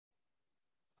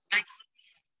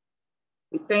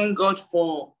We thank God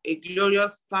for a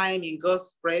glorious time in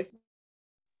God's presence.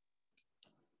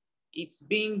 It's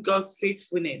been God's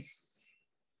faithfulness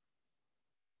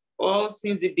all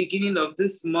since the beginning of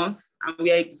this month, and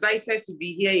we are excited to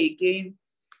be here again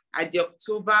at the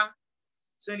October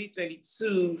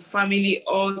 2022 Family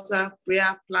Altar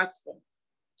Prayer Platform.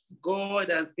 God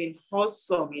has been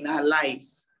awesome in our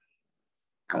lives.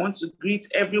 I want to greet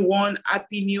everyone.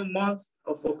 Happy new month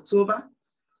of October.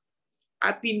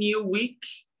 Happy new week.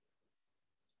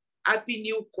 Happy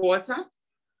new quarter.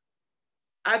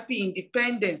 Happy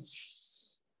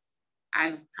Independence.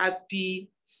 And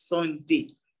happy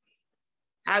Sunday.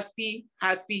 Happy,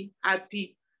 happy,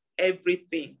 happy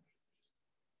everything.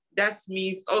 That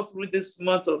means all through this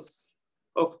month of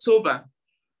October,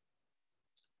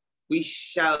 we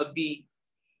shall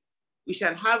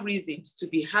have reasons to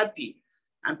be happy,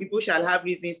 and people shall have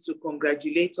reasons to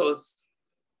congratulate us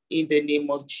in the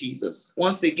name of Jesus.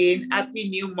 Once again, happy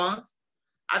new month,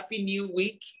 happy new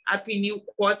week, happy new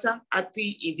quarter,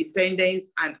 happy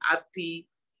Independence, and happy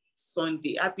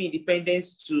Sunday. Happy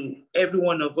Independence to every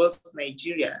one of us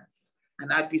Nigerians,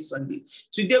 and happy Sunday.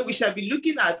 Today we shall be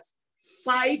looking at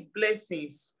 5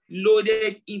 blessings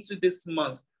loaded into this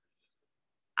month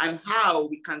and how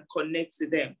we can connect to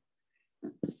them.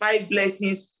 5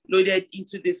 blessings loaded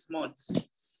into this month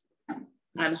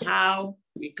and how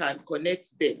we can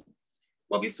connect them.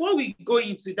 But before we go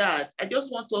into that, I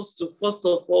just want us to first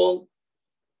of all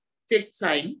take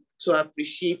time to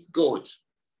appreciate God.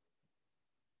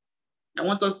 I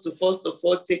want us to first of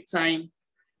all take time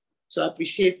to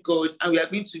appreciate God, and we are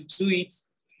going to do it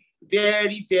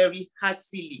very, very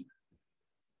heartily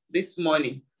this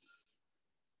morning.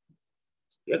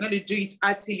 We are going to do it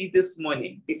heartily this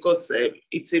morning because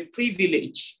it's a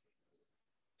privilege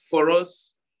for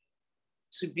us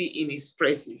to be in His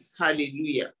presence.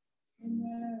 Hallelujah.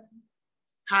 Amen.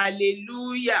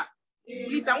 Hallelujah. Amen.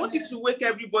 Please, I want you to wake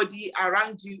everybody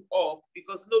around you up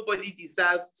because nobody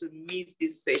deserves to miss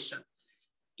this session.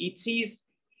 It is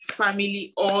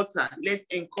family altar. Let's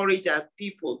encourage our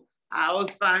people, our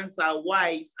husbands, our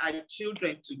wives, our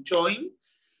children to join.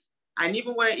 And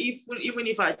even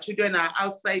if our children are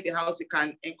outside the house, we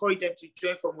can encourage them to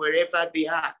join from wherever they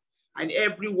are. And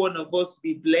every one of us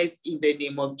be blessed in the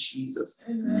name of Jesus.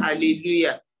 Amen.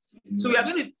 Hallelujah. Amen. So we are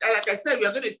going to, like I said, we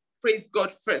are going to praise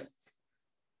God first.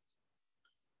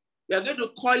 We are going to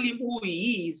call Him who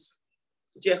He is.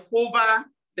 Jehovah,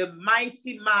 the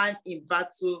mighty man in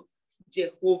battle.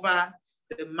 Jehovah,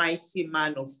 the mighty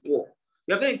man of war.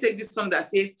 We are going to take this song that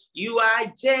says, you are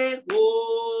Jehovah.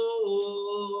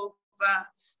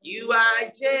 You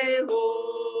are Jehovah.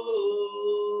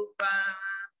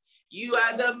 You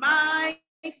are the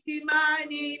mighty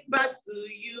man in battle.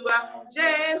 You are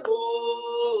Jehovah.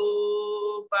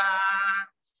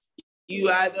 You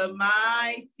are the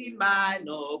mighty man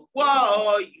of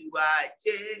war. You are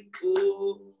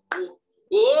Jehovah.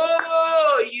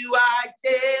 Oh, you are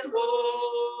Jehovah.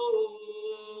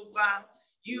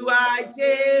 You are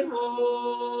Jehovah.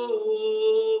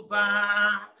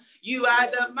 You are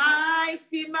the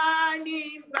mighty man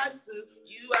in battle.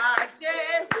 You are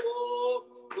Jehovah.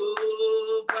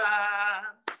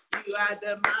 You are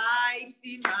the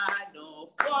mighty man of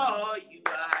war. You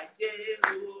are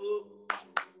Jehovah.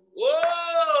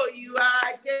 Oh, you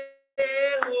are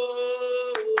Jehovah.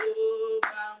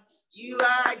 You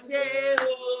are Jehovah.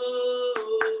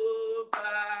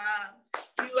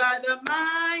 You are the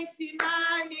mighty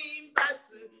man in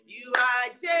battle. You are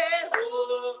Jehovah.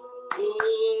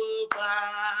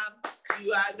 You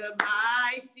are the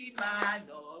mighty man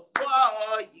of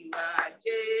war. You are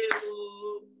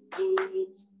Jehovah.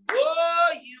 Oh,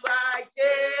 you are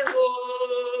Jehovah.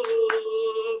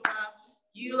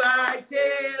 You are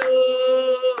Jehovah.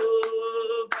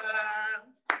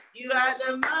 You are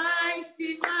the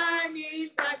mighty man in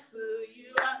battle.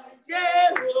 You are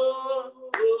Jehovah.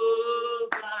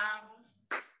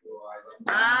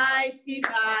 Mighty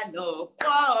man of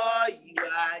war. You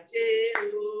are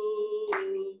Jehovah.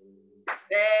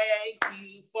 Thank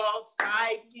you for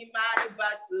fighting my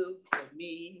battle for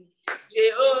me.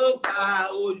 Jehovah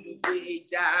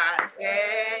Olufunke.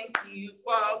 Thank you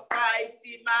for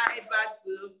fighting my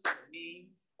battle for me.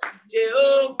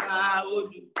 Jehovah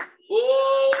Olufunke.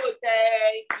 Oh,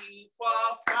 thank you for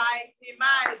fighting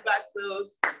my battles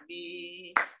for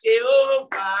me.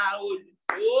 Jehovah Olufunke.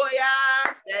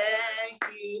 Thank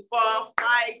you for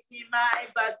fighting my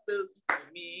battles for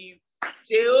me.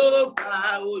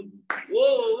 Jehovah Olufunke.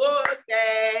 Oh,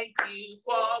 thank you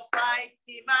for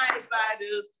fighting my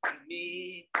battles for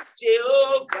me.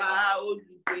 Jehovah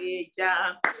Olufunke,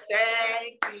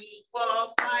 thank you for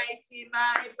fighting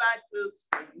my battles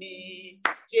for me.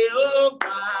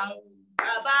 Jehovah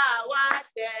Baba,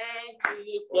 thank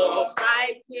you for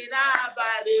fighting our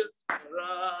battles for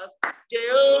us.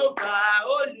 Jehovah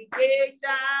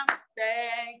Olufunke,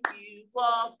 thank you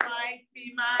for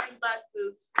fighting my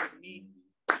battles for me.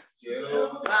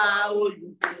 Jehovah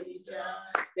Olufunke,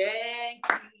 thank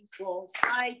you for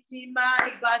fighting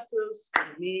my battles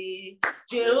for me.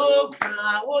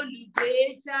 Jehovah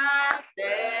Olufunke,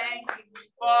 thank you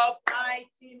for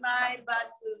fighting my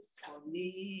battles for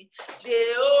me.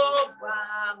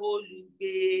 Jehovah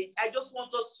Olufunke. I just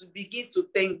want us to begin to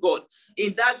thank God.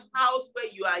 In that house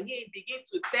where you are here, begin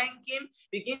to thank him,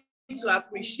 begin to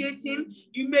appreciate him.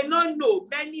 You may not know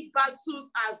many battles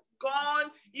has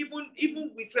gone,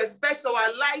 even with respect to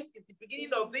our lives at the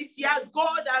beginning of this year.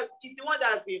 God is the one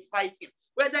that has been fighting.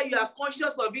 Whether you are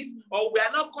conscious of it or we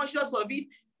are not conscious of it,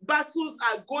 battles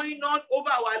are going on over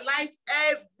our lives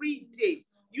every day.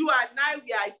 You and I,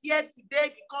 we are here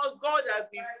today because God has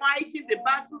been fighting the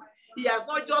battles. He has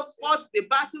not just fought the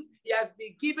battles, he has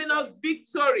been giving us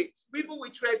victory, even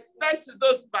with respect to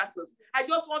those battles. I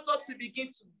just want us to begin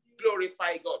to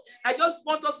glorify God. I just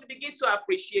want us to begin to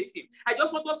appreciate him. I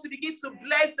just want us to begin to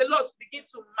bless the Lord, to begin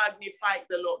to magnify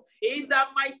the Lord. In the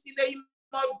mighty name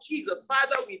of Jesus,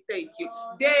 Father, we thank you.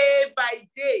 Day by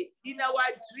day, in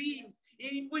our dreams,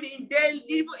 even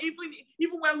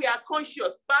when we are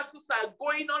conscious, battles are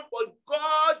going on, but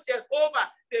God,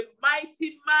 Jehovah, the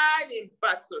mighty man in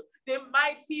battle, the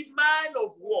mighty man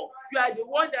of war. You are the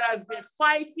one that has been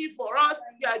fighting for us.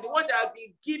 You are the one that has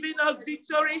been giving us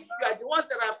victory. You are the one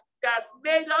that has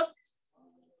made us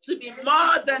to be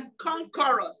more than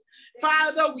conquerors.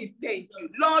 Father, we thank you.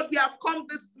 Lord, we have come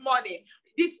this morning,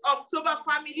 this October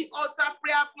Family Altar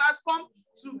Prayer Platform,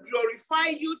 to glorify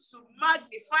you, to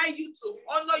magnify you, to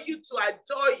honor you, to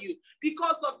adore you,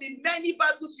 because of the many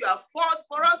battles you have fought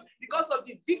for us, because of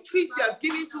the victories you have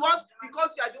given to us,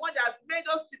 because you are the one that has made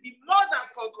us to be more than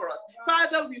conquerors.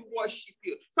 Father, we worship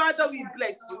you. Father, we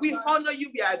bless you. We honor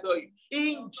you. We adore you.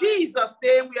 In Jesus'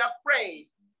 name we have prayed.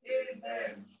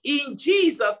 Amen. In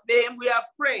Jesus' name we have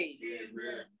prayed.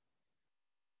 Amen.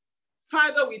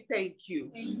 Father, we thank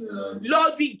you.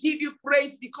 Lord, we give you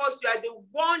praise because you are the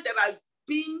one that has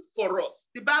been for us.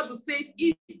 The Bible says,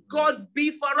 if God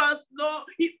be for us, no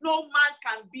man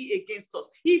can be against us.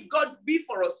 If God be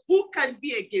for us, who can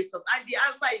be against us? And the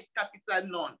answer is capital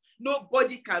none.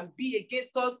 Nobody can be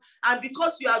against us. And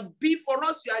because you have been for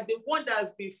us, you are the one that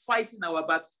has been fighting our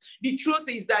battles. The truth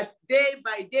is that day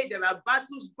by day, there are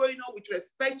battles going on with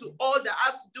respect to all that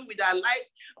has to do with our lives.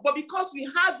 But because we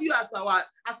have you as our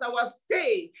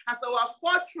stay, as our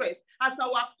fortress, as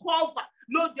our cover,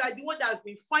 Lord, you are the one that has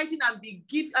been fighting and you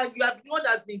are the one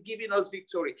that has been giving us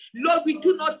victory. Lord, we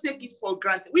do not take it for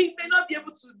granted. We may not be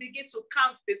able to begin to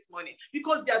count this morning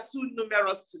because they are too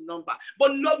numerous to number.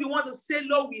 But Lord, we want to say,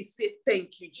 Lord, we say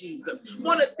thank you, Jesus. We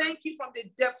want to thank you from the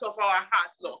depth of our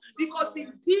hearts, Lord, because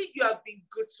indeed you have been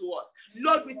good to us.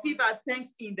 Lord, receive our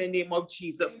thanks in the name of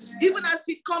Jesus. Even as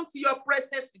we come to your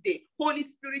presence today, Holy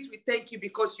Spirit, we thank you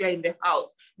because you are in the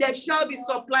house. There shall be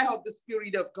supply of the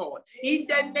Spirit of God in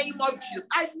the name of Jesus.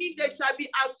 I mean, there shall be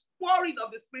outpouring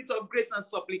of the Spirit of grace and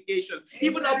supplication,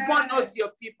 even upon us, your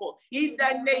people, in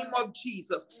the name of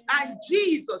Jesus. And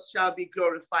Jesus shall be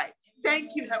glorified.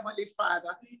 Thank you, Heavenly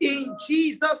Father. In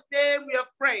Jesus' name we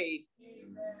have prayed.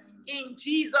 In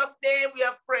Jesus' name we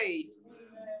have prayed.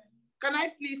 Can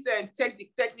I please take the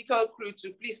technical crew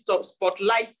to please stop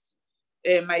spotlight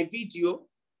my video,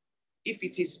 if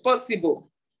it is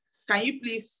possible? Can you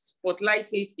please spotlight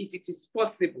it if it is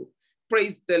possible?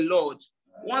 Praise the Lord.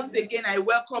 Once again, I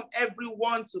welcome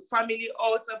everyone to Family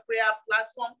Altar Prayer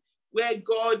Platform, where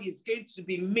God is going to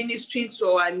be ministering to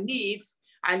our needs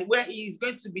and where he is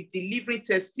going to be delivering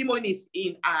testimonies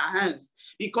in our hands.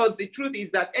 Because the truth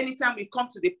is that anytime we come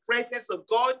to the presence of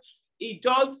God, he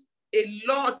does a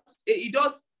lot, he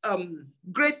does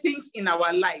great things in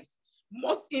our lives.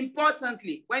 Most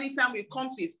importantly, anytime we come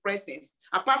to his presence,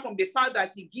 apart from the fact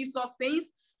that he gives us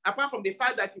things, apart from the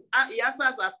fact that he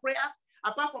answers our prayers,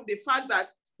 apart from the fact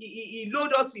that he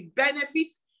loads us with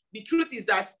benefits, the truth is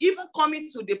that even coming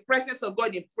to the presence of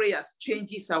God in prayers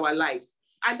changes our lives.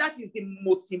 And that is the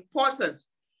most important.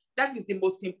 That is the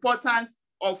most important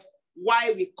of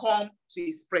why we come to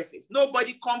his presence.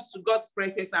 Nobody comes to God's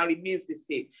presence and remains the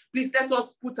same. Please let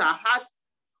us put our hearts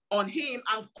on him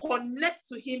and connect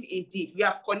to him indeed. We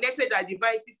have connected our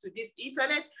devices to this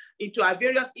internet, into our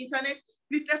various internet.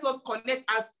 Please let us connect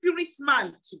our spirit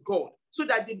man to God. so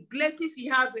that the blessings he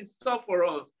has in store for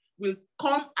us will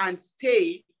come and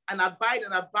stay and abide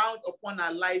and abound upon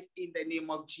our lives in the name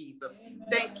of Jesus. Amen.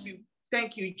 Thank you.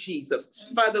 Thank you, Jesus.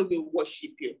 Father, we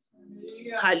worship you.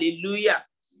 Hallelujah.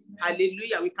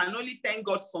 Hallelujah. We can only thank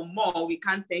God some more. We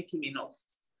can't thank him enough.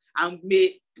 And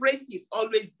may praises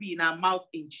always be in our mouth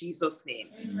in Jesus' name.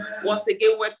 Amen. Once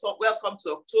again, welcome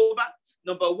to October.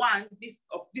 Number one,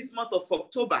 this month of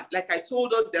October, like I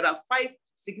told us, there are 5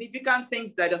 significant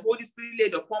things that the Holy Spirit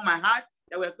laid upon my heart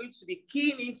that we're going to be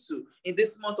keen into in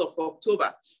this month of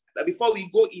October before we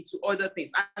go into other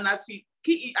things. And as we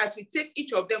take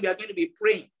each of them, we are going to be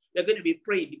praying. We're going to be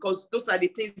praying because those are the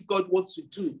things God wants to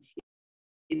do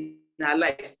in our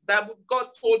lives. The Bible, God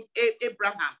told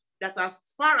Abraham that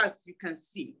as far as you can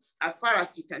see.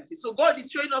 So God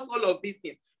is showing us all of these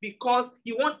things because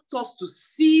he wants us to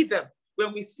see them.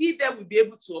 When we see them, we'll be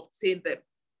able to obtain them.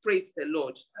 Praise the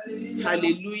Lord. Hallelujah.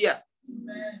 Hallelujah.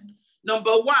 Amen.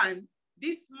 Number one,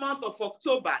 this month of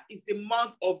October is the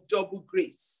month of double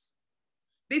grace.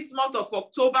 This month of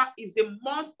October is the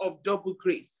month of double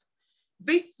grace.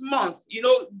 This month,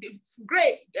 the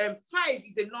great 5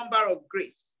 is a number of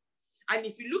grace. And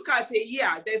if you look at a year,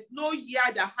 there's no year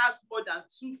that has more than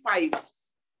 2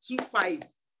 5s. 2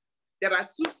 5s. There are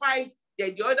 2 5s,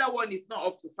 then the other one is not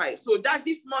up to 5. So that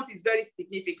this month is very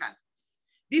significant.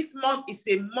 This month is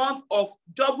a month of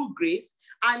double grace.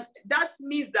 And that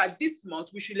means that this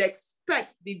month we should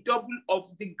expect the double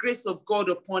of the grace of God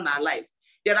upon our lives.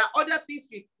 There are other things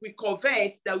we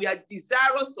covet that we are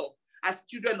desirous of as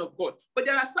children of God. But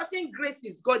there are certain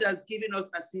graces God has given us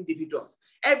as individuals.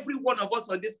 Every one of us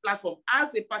on this platform has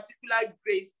a particular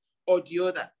grace or the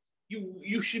other. You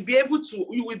will be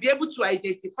able to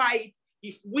identify it.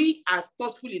 If we are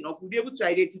thoughtful enough, we'll be able to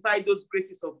identify those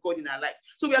graces of God in our life.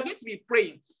 So we are going to be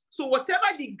praying. So whatever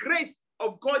the grace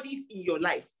of God is in your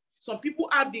life, some people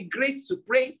have the grace to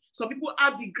pray. Some people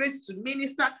have the grace to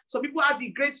minister. Some people have the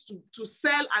grace to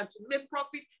sell and to make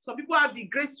profit. Some people have the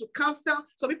grace to counsel.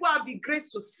 Some people have the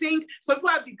grace to sing. Some people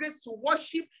have the grace to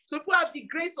worship. Some people have the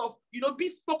grace of,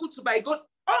 being spoken to by God.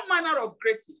 All manner of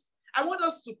graces. I want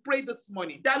us to pray this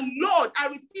morning that, Lord, I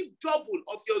receive double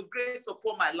of your grace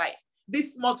upon my life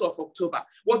this month of October.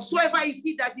 Whatsoever is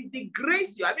it that is the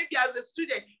grace you have, maybe as a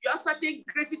student, you have certain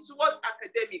graces towards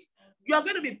academics. You are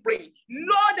going to be praying,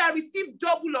 Lord, I receive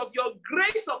double of your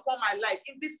grace upon my life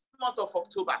in this month of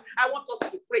October. I want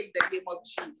us to pray in the name of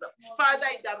Jesus. Father,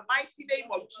 in the mighty name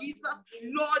of Jesus,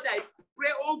 Lord, I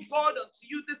pray, oh God, unto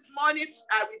you this morning,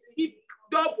 I receive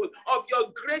double of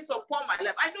your grace upon my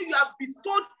life. I know you have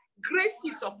bestowed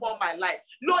graces upon my life,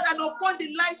 Lord, and upon the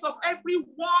lives of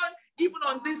everyone, even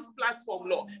on this platform,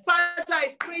 Lord. Father,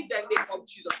 I pray in the name of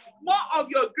Jesus. More of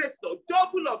your grace, Lord.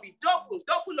 Double of it, double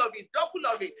of it, double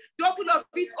of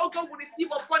it, oh God, we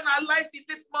receive upon our lives in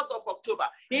this month of October.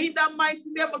 In the mighty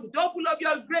name of double of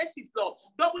your graces, Lord.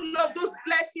 Double of those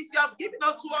blessings you have given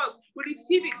unto us. We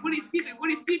receive it, we receive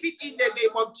it in the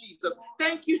name of Jesus.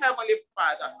 Thank you, Heavenly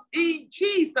Father. In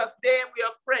Jesus' name we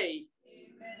have prayed.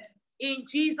 Amen. In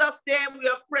Jesus' name we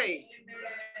have prayed.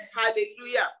 Amen.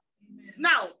 Hallelujah. Amen.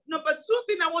 Now, number 2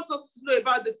 thing I want us to know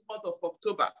about this month of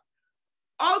October.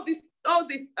 All these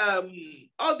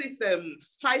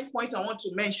 5 points I want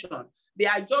to mention, they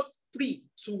are just 3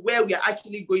 to where we are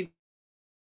actually going.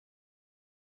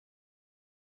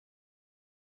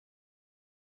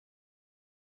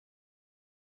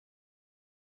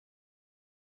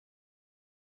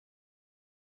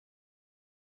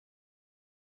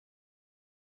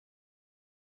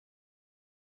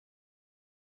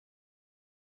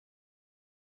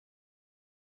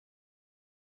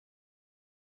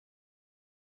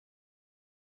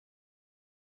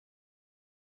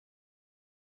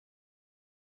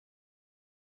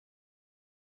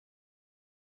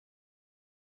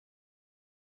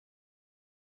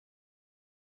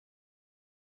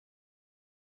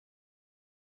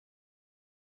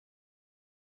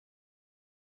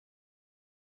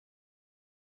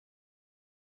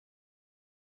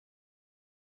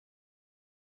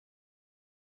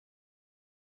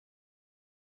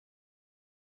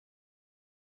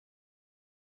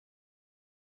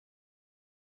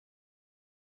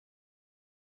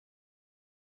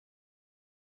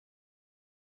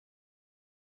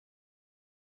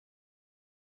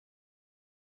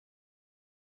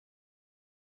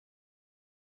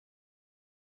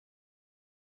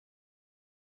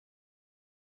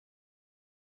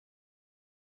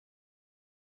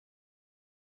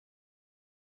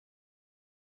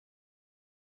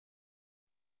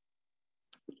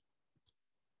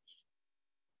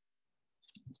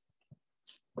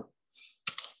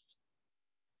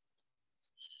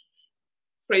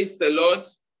 Praise the Lord.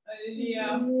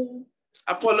 Hallelujah.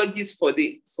 Apologies for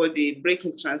the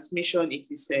breaking transmission. It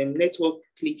is network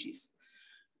glitches.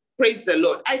 Praise the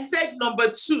Lord. I said number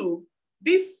 2,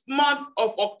 this month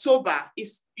of October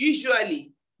is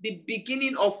usually the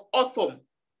beginning of autumn.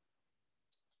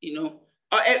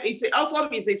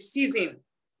 Autumn is a season,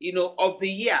 of the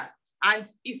year, and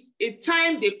it's a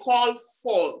time they call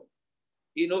fall.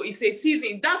 It's a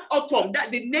season. That autumn,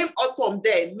 that the name autumn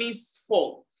there means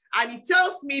fall. And it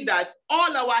tells me that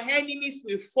all our enemies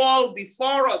will fall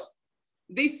before us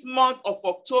this month of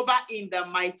October in the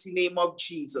mighty name of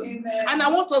Jesus. Amen. And I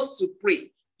want us to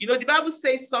pray. The Bible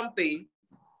says something.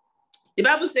 The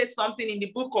Bible says something in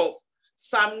the book of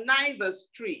Psalm 9 verse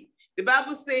 3. The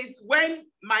Bible says, when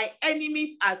my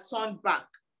enemies are turned back,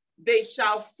 they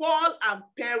shall fall and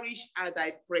perish at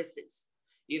thy presence.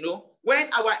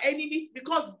 When our enemies,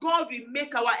 because God will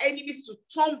make our enemies to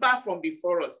turn back from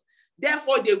before us.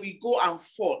 Therefore, they will go and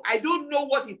fall. I don't know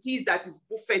what it is that is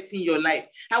buffeting your life.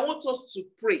 I want us to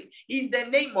pray in the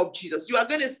name of Jesus. You are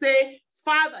going to say,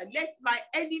 Father, let my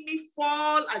enemy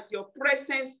fall at your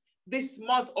presence this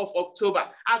month of October,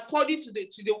 according to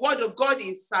the word of God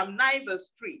in Psalm 9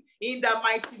 verse 3, in the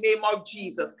mighty name of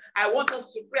Jesus. I want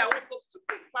us to pray. I want us to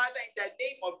pray. Father, in the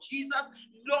name of Jesus,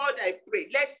 Lord, I pray,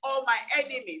 let all my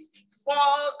enemies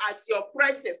fall at your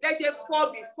presence. Let them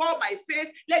fall before my face.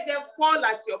 Let them fall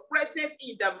at your presence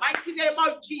in the mighty name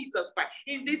of Jesus Christ.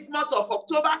 In this month of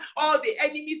October, all the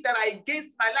enemies that are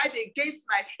against my life, against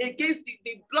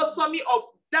the blossoming of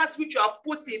that which you have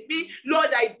put in me,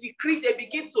 Lord, I decree they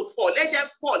begin to fall. Let them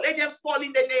fall. Let them fall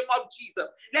in the name of Jesus.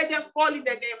 Let them fall in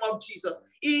the name of Jesus.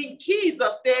 In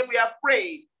Jesus' name we have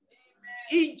prayed.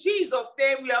 Amen. In Jesus'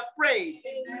 name we have prayed.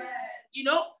 Amen.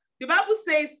 The Bible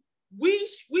says we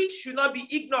should not be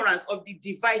ignorant of the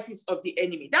devices of the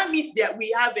enemy. That means that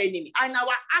we have enemy. And our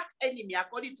arch enemy,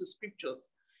 according to scriptures,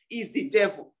 is the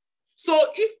devil. So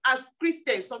if as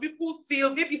Christians, some people feel,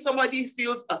 maybe somebody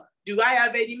feels, do I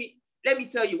have enemy? Let me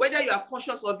tell you, whether you are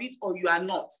conscious of it or you are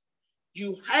not,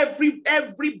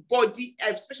 everybody,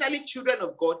 especially children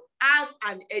of God, has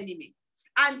an enemy.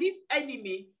 And this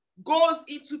enemy goes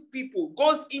into people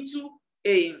and,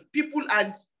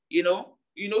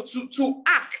 to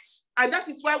act. And that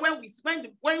is why when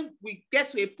we get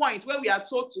to a point where we are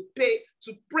told to pray,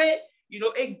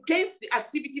 against the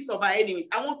activities of our enemies,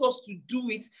 I want us to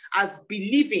do it as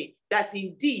believing that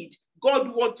indeed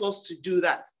God wants us to do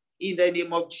that. In the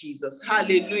name of Jesus.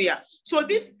 Hallelujah. So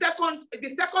the second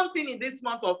thing in this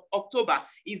month of October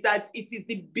is that it is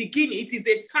the beginning. It is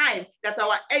the time that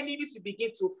our enemies will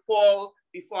begin to fall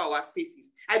before our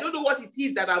faces. I don't know what it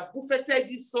is that have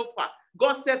buffeted you so far.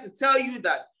 God said to tell you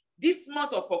that this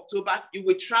month of October, you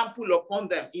will trample upon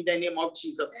them in the name of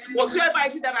Jesus. Whatsoever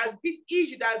it is that has been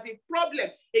issue, that has been problem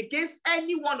against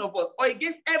any one of us or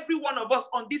against every one of us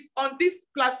on this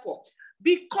platform,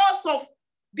 because of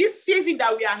this season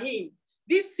that we are in,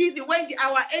 this season when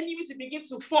our enemies will begin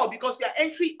to fall, because we are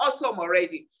entering autumn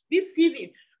already. This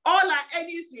season, all our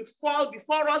enemies will fall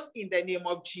before us in the name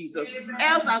of Jesus. Amen.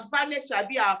 Health and sadness shall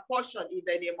be our portion in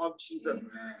the name of Jesus.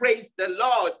 Amen. Praise the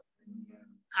Lord. Amen.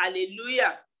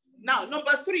 Hallelujah. Now,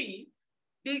 number 3,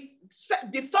 the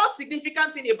third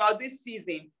significant thing about this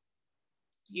season,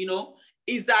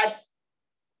 is that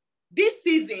this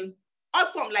season,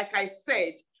 autumn, like I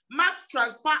said, marks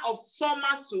transfer of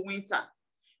summer to winter.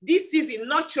 This season,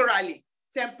 naturally,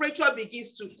 temperature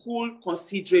begins to cool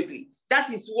considerably. That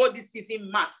is what this season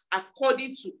marks,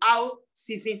 according to how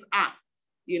seasons are,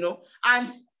 And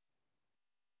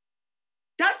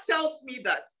that tells me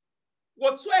that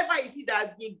whatsoever it is that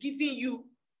has been giving you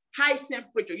high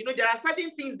temperature, there are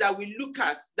certain things that we look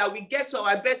at, that we get to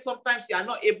our bed. Sometimes you are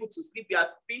not able to sleep. You are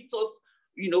being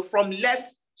tossed, from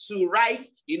left to right,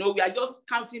 we are just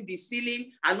counting the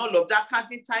ceiling and all of that,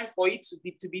 counting time for it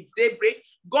to be daybreak.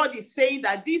 God is saying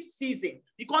that this season,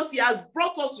 because he has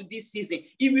brought us to this season,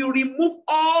 he will remove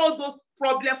all those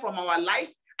problems from our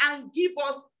lives and give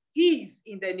us ease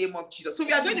in the name of Jesus. So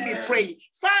we are going to be praying,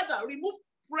 Father, remove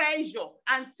pressure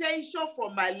and tension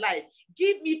from my life.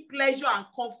 Give me pleasure and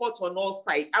comfort on all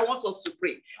sides. I want us to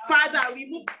pray. Father,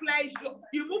 remove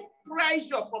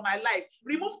pressure from my life.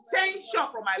 Remove tension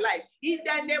from my life. In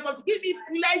the name of, give me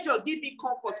pleasure, give me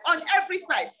comfort on every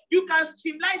side. You can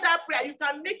streamline that prayer. You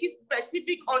can make it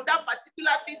specific on that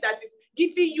particular thing that is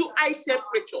giving you high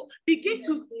temperature. Begin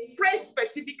to pray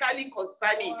specifically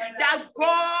concerning that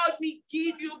God will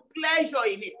give you pleasure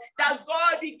in it. That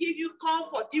God will give you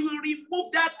comfort. He will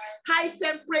remove that high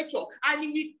temperature and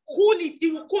he will cool it.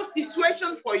 He will cool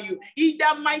situation for you. In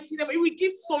the mighty name, he will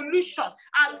give solution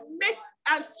and make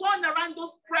and turn around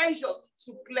those pressures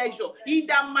to pleasure. In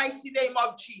the mighty name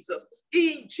of Jesus.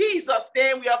 In Jesus'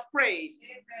 name we have prayed.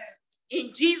 Amen.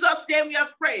 In Jesus' name we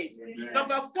have prayed. Amen.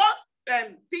 Number 4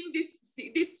 thing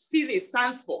this season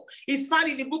stands for is found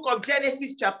in the book of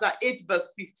Genesis chapter 8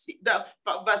 verse 50,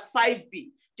 verse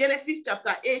 5b. Genesis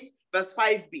chapter 8 verse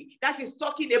 5b. That is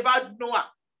talking about Noah.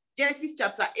 Genesis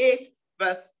chapter 8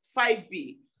 verse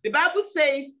 5b. The Bible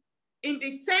says, in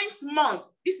the 10th month,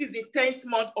 this is the 10th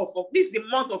month this is the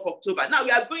month of October. Now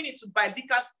we are going into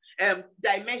biblical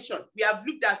dimension. We have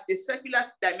looked at the secular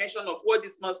dimension of what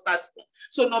this month starts from.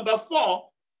 So number 4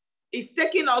 is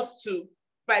taking us to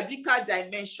biblical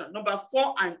dimension. Number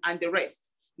 4 and the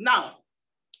rest. Now,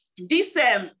 this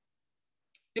the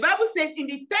Bible says in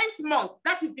the 10th month,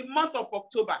 that is the month of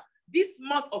October. This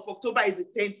month of October is the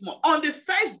 10th month. On the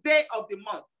first day of the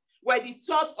month, where the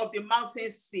tops of the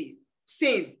mountains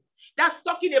sing. That's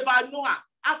talking about Noah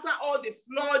after all the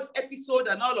flood episode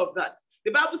and all of that.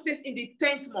 The Bible says in the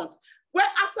 10th month, where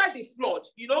after the flood,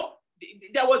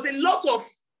 there was a lot of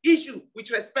issue with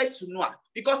respect to Noah,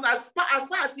 because as far as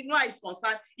Noah is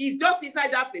concerned, he's just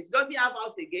inside that place. He doesn't have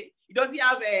house again. He doesn't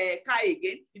have a car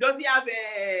again. He doesn't have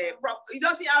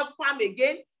farm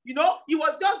again. He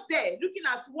was just there looking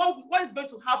at what is going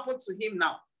to happen to him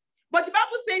now. But the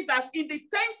Bible says that in the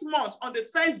 10th month, on the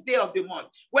first day of the month,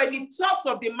 where the tops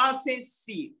of the mountains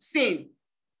sing,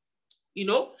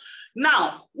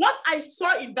 Now, what I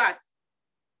saw in that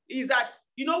is that,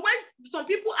 when some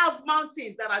people have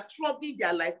mountains that are troubling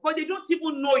their life, but they don't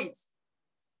even know it.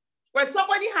 When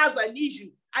somebody has an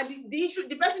issue, and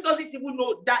the person doesn't even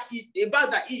know about that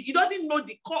issue, he doesn't know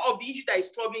the core of the issue that is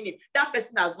troubling him, that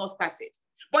person has not started.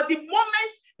 But the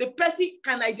moment the person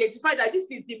can identify that this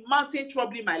is the mountain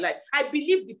troubling my life, I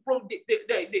believe the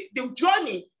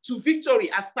journey to victory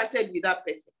has started with that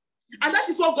person. And that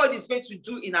is what God is going to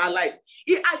do in our lives.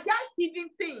 Are there hidden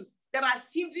things that are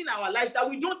hindering our life that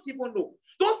we don't even know?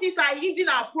 Those things are hindering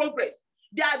our progress.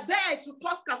 They are there to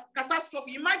cause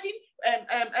catastrophe. Imagine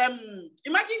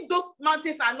those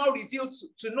mountains are not revealed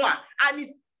to Noah, and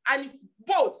his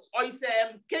boat or his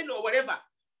canoe or whatever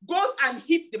goes and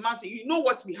hits the mountain. You know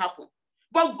what will happen.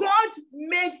 But God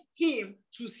made him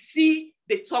to see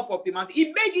the top of the mountain.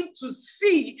 He made him to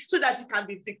see so that he can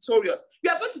be victorious. We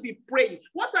are going to be praying.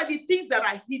 What are the things that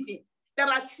are hidden, that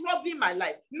are troubling my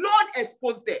life? Lord,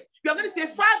 expose them. We are going to say,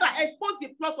 Father, expose the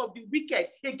plot of the wicked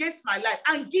against my life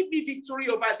and give me victory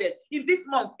over them in this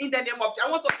month, in the name of Jesus. I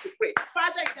want us to pray.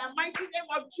 Father, in the mighty name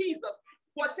of Jesus,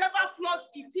 whatever plot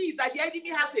it is that the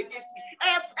enemy has against me,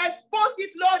 expose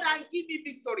it, Lord, and give me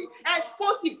victory.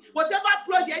 Expose it. Whatever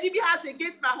plot the enemy has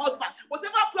against my husband,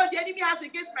 whatever plot the enemy has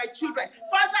against my children,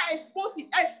 Father, expose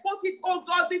it, oh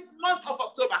God, this month of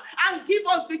October, and give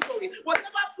us victory.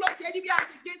 Whatever plot the enemy has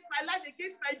against my life,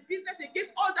 against my business,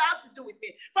 against all that has to do with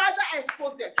me, Father,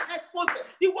 expose them. Expose them.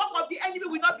 The work of the enemy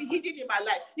will not be hidden in my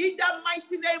life. In the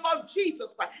mighty name of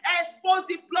Jesus Christ, expose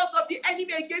the plot of the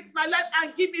enemy against my life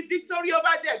and give me victory over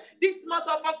them this month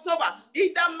of October.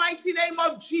 In the mighty name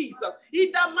of Jesus.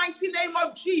 In the mighty name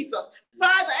of Jesus.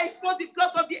 Father, expose the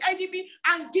plot of the enemy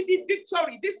and give me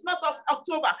victory this month of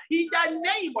October. In the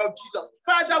name of Jesus.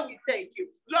 Father, we thank you.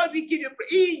 Lord, we give you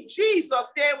praise. In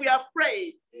Jesus' name we have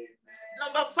prayed.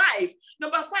 Number five,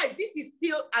 this is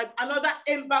still another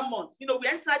Ember month. We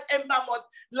entered Ember month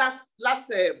last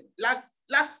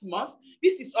month.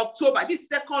 This is October, this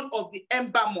second of the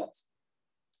Ember month.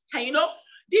 And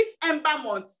this Ember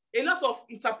month, a lot of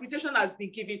interpretation has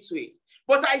been given to it.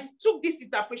 But I took this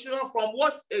interpretation from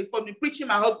the preaching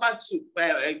my husband took,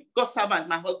 God's servant,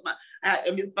 my husband,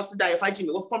 Pastor Dayo&Funke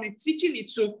Fajimi, from the teaching he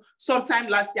took sometime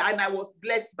last year, and I was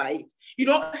blessed by it.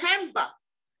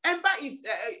 Ember is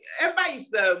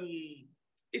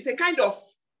a kind of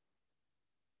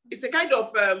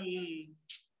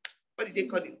what did they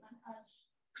call it?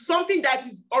 Something that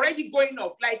is already going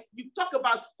off. Like you talk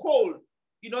about coal,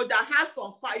 that has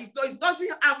some fire. It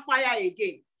doesn't have fire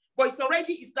again, but it's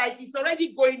already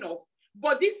going off.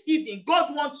 But this season,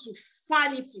 God wants to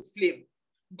fan it to flame.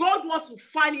 God wants to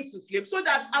fan it to flame so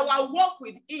that our walk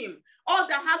with him, all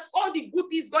the good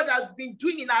things God has been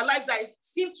doing in our life that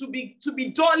seem to be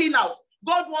dulling out,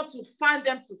 God wants to fan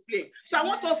them to flame. So I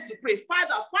want us to pray,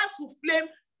 Father, fan to flame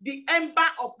the ember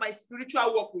of my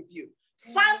spiritual walk with you.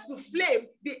 Fan to flame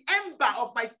the ember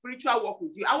of my spiritual walk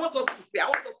with you. I want us to pray.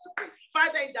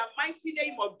 Father, in the mighty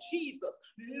name of Jesus,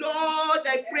 Lord,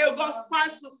 I pray, oh God,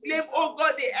 fan to flame, oh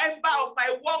God, the ember of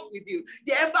my walk with you,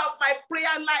 the ember of my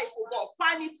prayer life, oh God,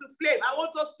 fan it to flame. I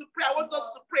want us to pray.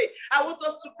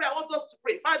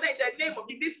 Father, in the name of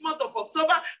this month of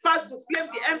October, fan to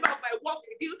flame the ember of my walk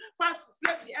with you, fan to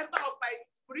flame the ember of my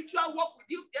spiritual walk with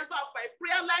you, the ember of my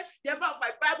prayer life, the ember of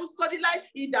my Bible study life,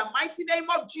 in the mighty name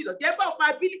of Jesus, the ember of my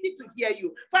ability to hear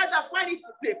you. Father, find it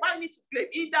to flame, find it to flame,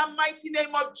 in the mighty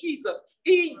name of Jesus.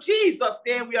 In Jesus'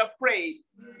 name we have prayed.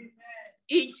 Amen.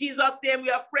 In Jesus' name we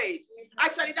have prayed.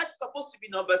 Actually, that's supposed to be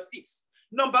number 6.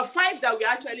 Number 5 that we're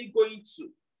actually going to,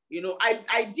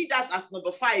 I did that as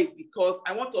number 5 because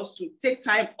I want us to take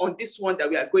time on this one that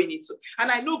we are going into.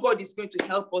 And I know God is going to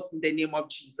help us in the name of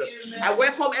Jesus. Amen. I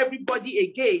welcome everybody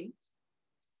again,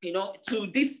 to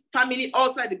this family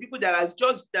altar, the people that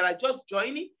are just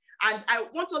joining. And I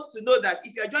want us to know that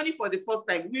if you're joining for the first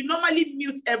time, we normally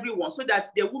mute everyone so that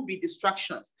there won't be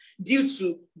distractions due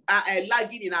to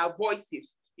lagging in our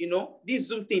voices. This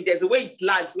Zoom thing, there's a way it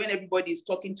lags when everybody is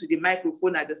talking to the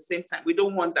microphone at the same time. We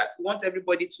don't want that. We want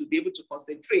everybody to be able to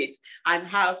concentrate and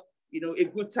have, a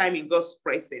good time in God's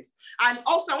presence. And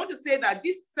also, I want to say that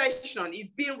this session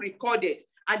is being recorded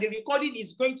and the recording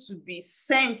is going to be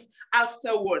sent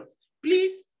afterwards.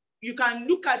 Please, you can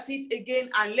look at it again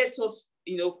and let us,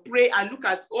 pray and look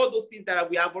at all those things that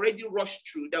we have already rushed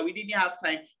through that we didn't have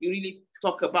time to really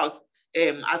talk about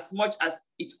as much as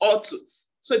it ought to.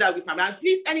 So that we can, and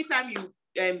please, anytime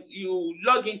you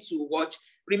log in to watch,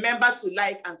 remember to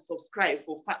like and subscribe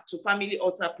to Family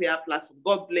Altar Prayer Platform.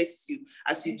 God bless you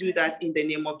as you do that in the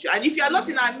name of Jesus. And if you are not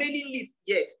in our mailing list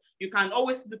yet, you can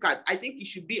always look at, I think it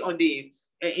should be on the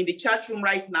in the chat room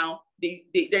right now.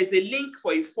 There's a link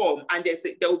for a form, and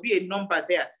there will be a number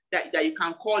there that you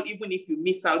can call even if you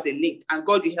miss out the link. And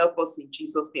God will help us in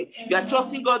Jesus' name. We are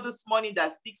trusting God this morning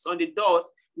that 6 on the dot,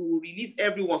 we will release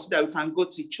everyone so that we can go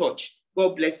to church.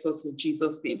 God bless us in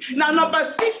Jesus' name. Now, number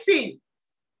 16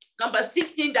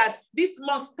 that this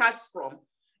month starts from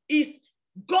is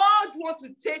God wants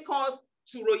to take us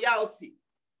to royalty.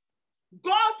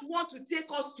 God wants to take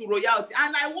us to royalty.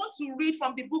 And I want to read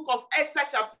from the book of Esther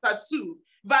chapter 2,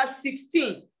 verse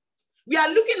 16. We are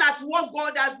looking at what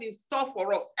God has in store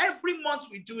for us. Every month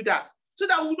we do that so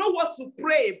that we know what to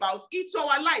pray about into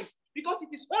our lives, because it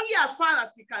is only as far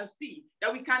as we can see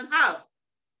that we can have.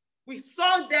 We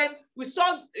saw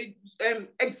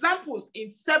examples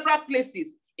in several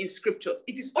places in scriptures.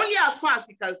 It is only as far as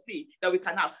we can see that we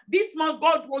can have. This month,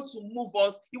 God wants to move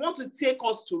us. He wants to take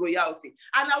us to royalty.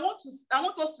 And I want us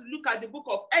to look at the book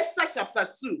of Esther chapter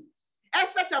 2.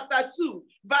 Esther chapter 2,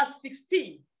 verse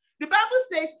 16. The Bible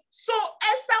says, so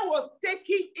Esther was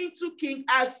taken into King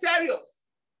Ahasuerus,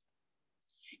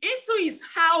 into his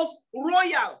house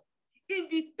royal, in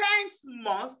the 10th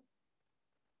month,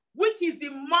 which is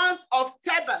the month of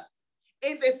Tebeth,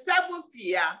 in the 7th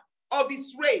year of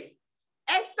his reign.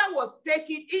 Esther was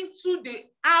taken into the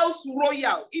house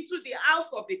royal, into the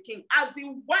house of the king, as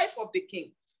the wife of the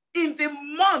king, in the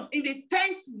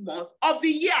 10th month of the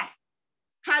year.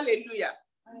 Hallelujah.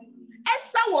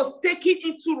 Esther was taken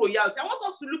into royalty. I want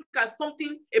us to look at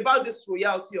something about this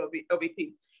royalty of a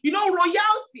thing.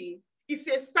 Royalty is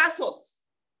a status.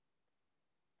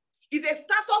 Is a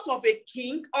status of a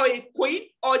king or a queen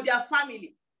or their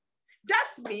family. That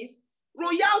means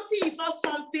royalty is not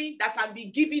something that can be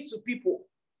given to people.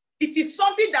 It is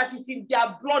something that is in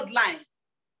their bloodline.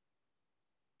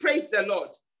 Praise the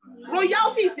Lord.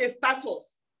 Royalty is a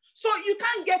status. So you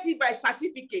can't get it by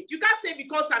certificate. You can't say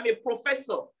because I'm a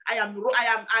professor, I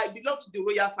belong to the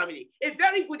royal family. A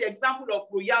very good example of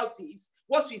royalty is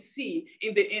what we see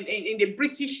in the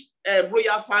British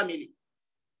royal family.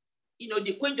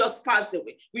 The queen just passed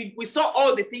away. We saw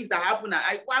all the things that happened.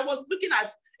 I was looking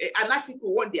at an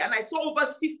article one day and I saw over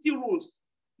 60 rules,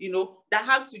 that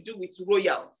has to do with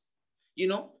royals.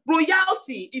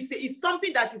 Royalty is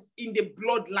something that is in the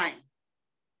bloodline.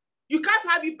 You can't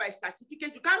have it by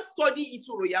certificate. You can't study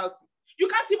into royalty. You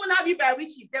can't even have it by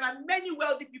riches. There are many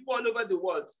wealthy people all over the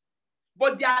world,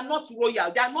 but they are not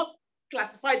royal. They are not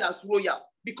classified as royal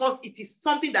because it is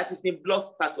something that is in blood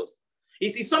status.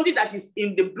 It is something that is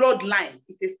in the bloodline.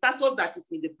 It's a status that is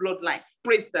in the bloodline.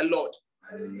 Praise the Lord.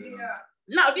 Hallelujah.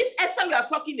 Now, this Esther we are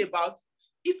talking about,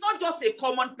 it's not just a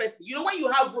common person. When you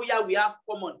have royal, we have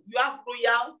common. You have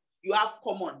royal, you have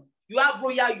common. You have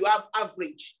royal, you have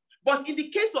average. But in the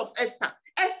case of Esther,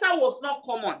 Esther was not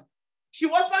common. She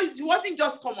wasn't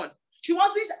just common. She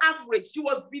wasn't average. She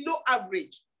was below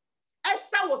average.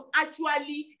 Esther was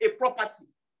actually a property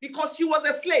because she was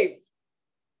a slave.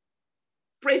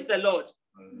 Praise the Lord.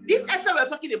 This Esther we're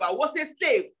talking about was a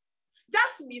slave.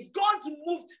 That means God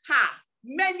moved her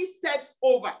many steps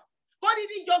over. God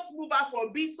didn't just move her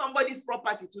from being somebody's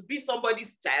property to be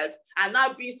somebody's child and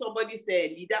now being somebody's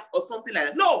leader or something like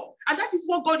that. No. And that is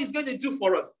what God is going to do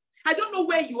for us. I don't know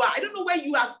where you are. I don't know where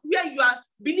you are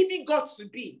believing God to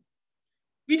be.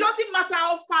 It doesn't matter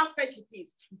how far-fetched it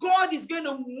is. God is going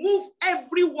to move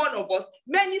every one of us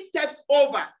many steps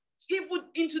over, even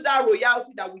into that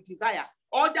royalty that we desire,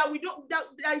 or that we don't,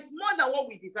 that is more than what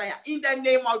we desire, in the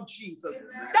name of Jesus.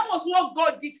 Amen. That was what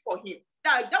God did for him.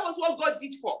 That was what God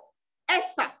did for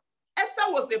Esther.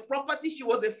 Esther was a property. She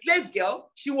was a slave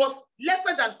girl. She was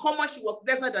lesser than common. She was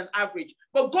lesser than average.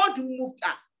 But God moved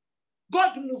her.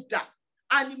 God moved her.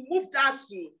 And he moved her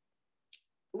to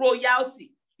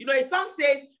royalty. You know, a song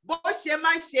says, Bo she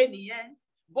man she niyen,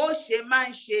 bo she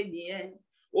man she niyen,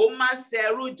 o man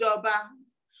seru joba,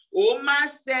 o man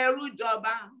seru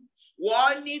joba,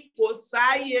 wọ́n ní kò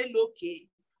sáyé lókè,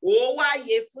 ó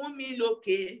wáyé fún mi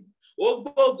lókè, ó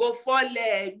gbógo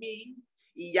fọ́lẹ̀ mi,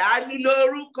 ìyanu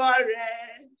lórúkọ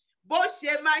rẹ̀, bó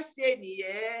ṣe máa ṣe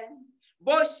nìyẹn,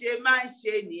 bó ṣe máa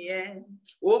ṣe nìyẹn,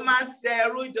 ó máa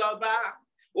ṣẹrú jọba,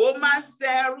 ó máa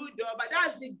ṣẹrú jọba.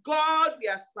 That's the God we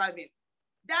are serving.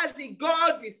 That's the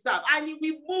God we serve. And he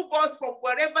will move us from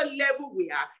wherever level we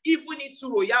are, even into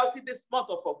royalty this month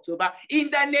of October, in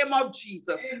the name of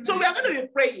Jesus. Amen. So we are going to be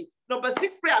praying. Number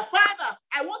 6 prayer. Father,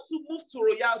 I want to move to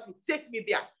royalty. Take me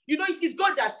there. You know, it is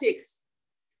God that takes.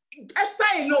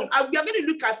 Esther alone, we are going to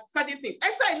look at certain things.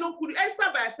 Esther alone,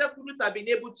 Esther by herself couldn't have been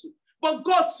able to. But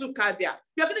God took her there.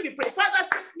 We are going to be praying. Father,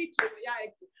 take me to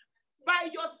royalty. By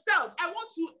yourself, I want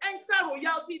to enter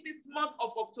royalty this month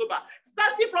of October.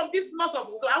 Starting from this month of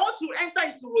October, I want to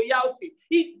enter into royalty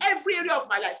in every area of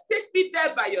my life. Take me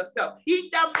there by yourself. In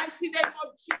the mighty name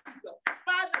of Jesus.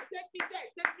 Father, take me there,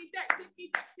 take me there, take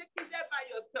me there, take me there by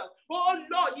yourself. Oh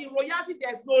Lord, in royalty,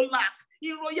 there's no lack.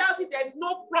 In royalty, there's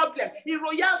no problem. In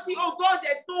royalty, oh God,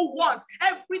 there's no want.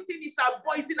 Everything is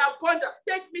in abundance.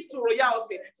 Take me to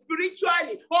royalty.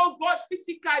 Spiritually, oh God,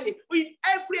 physically, in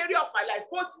every area of my life,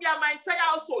 both me and my entire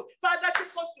household. Father,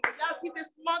 take us to royalty this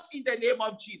month in the name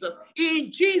of Jesus.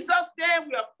 In Jesus' name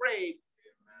we have prayed.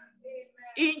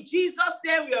 Amen. In Jesus'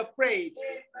 name we have prayed.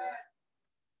 Amen.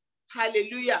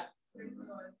 Hallelujah.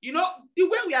 You know, the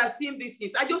way we are seeing these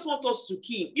things, I just want us to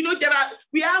keep. You know,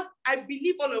 I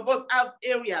believe all of us have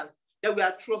areas that we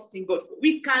are trusting God for.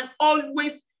 We can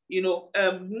always, you know,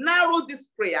 narrow this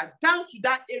prayer down to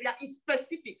that area in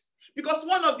specifics. Because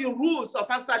one of the rules of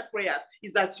answered prayers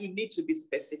is that you need to be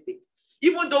specific.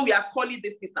 Even though we are calling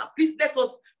this things now, please let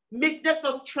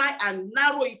us try and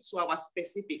narrow it to our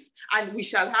specifics. And we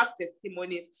shall have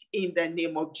testimonies in the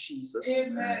name of Jesus.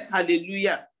 Amen.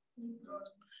 Hallelujah.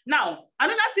 Now,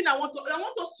 another thing I want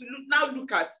us to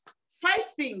look at 5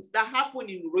 things that happen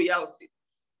in royalty.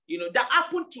 You know, that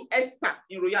happened to Esther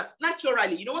in royalty.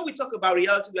 Naturally, you know, when we talk about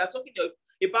royalty, we are talking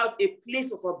about a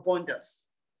place of abundance.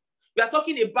 We are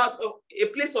talking about a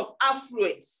place of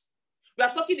affluence. We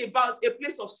are talking about a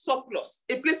place of surplus,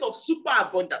 a place of super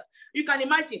abundance. You can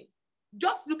imagine,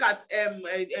 just look at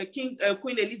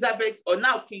Queen Elizabeth, or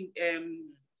now King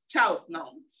Charles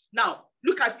now. Now,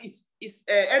 look at his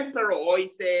emperor or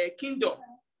his kingdom.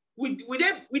 Would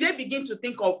they begin to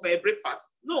think of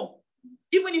breakfast? No.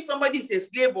 Even if somebody is a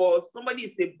slave or somebody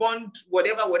is a bond,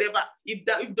 whatever,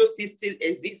 if those things still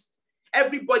exist,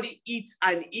 everybody eats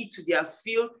and eat to their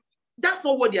fill. That's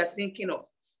not what they are thinking of.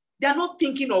 They are not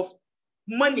thinking of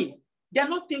money. They are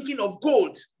not thinking of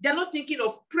gold. They are not thinking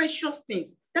of precious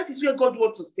things. That is where God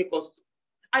wants to take us to.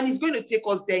 And he's going to take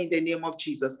us there in the name of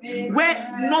Jesus. Amen.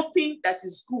 Where nothing that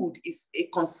is good is a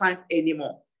concern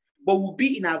anymore, but will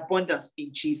be in abundance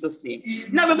in Jesus' name. Amen.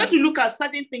 Now we're going to look at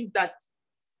certain things that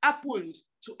happened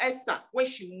to Esther when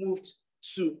she moved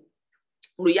to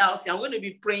royalty. I'm going to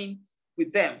be praying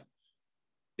with them.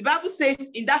 The Bible says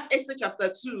in that Esther chapter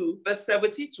 2, verse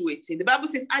 17 to 18, the Bible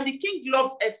says, and the king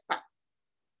loved Esther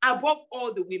above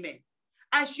all the women,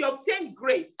 and she obtained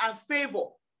grace and favor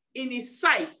in his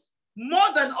sight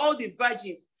more than all the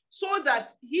virgins, so that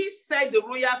he set the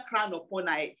royal crown upon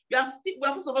her head. We are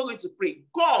first of all going to pray.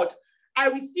 God, I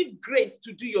receive grace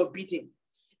to do your bidding.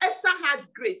 Esther had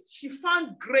grace. She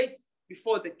found grace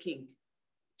before the king.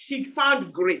 She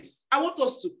found grace. I want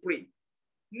us to pray.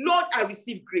 Lord, I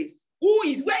receive grace. Where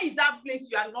is that place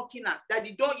you are knocking at, that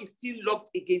the door is still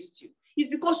locked against you? It's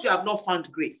because you have not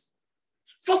found grace.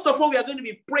 First of all, we are going to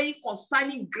be praying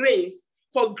concerning grace,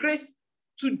 for grace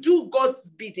to do God's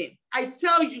bidding. I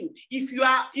tell you, if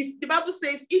the Bible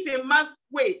says, if a man's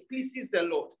way pleases the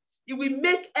Lord, he will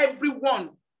make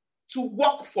everyone to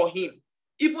work for him.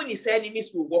 Even his enemies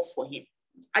will work for him.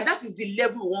 And that is the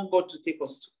level we want God to take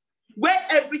us to. Where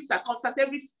every circumstance,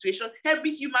 every situation,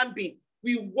 every human being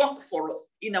will work for us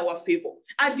in our favor.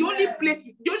 And the only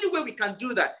way we can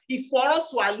do that is for us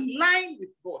to align with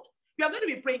God. We are going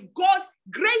to be praying, God,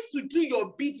 grace to do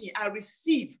your bidding I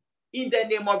receive in the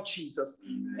name of Jesus.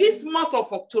 Amen. This month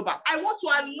of October, I want to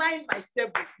align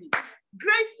myself with you.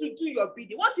 Grace to do your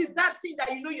bidding. What is that thing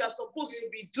that you know you are supposed to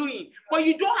be doing, but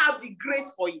you don't have the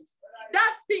grace for it?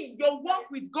 That thing, your work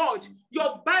with God,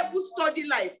 your Bible study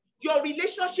life, your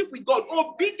relationship with God,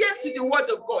 obedience to the word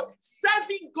of God,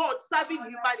 serving God, serving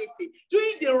humanity,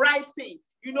 doing the right thing.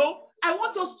 You know, I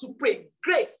want us to pray.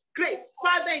 Grace, grace.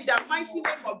 Father, in the mighty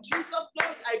name of Jesus,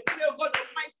 Lord, I pray, oh God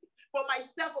Almighty, for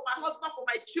myself, for my husband, for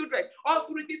my children, all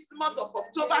through this month of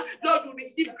October, Lord, we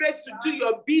receive grace to do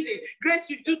your bidding, grace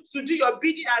to do your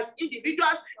bidding as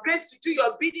individuals, grace to do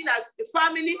your bidding as a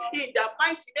family, in the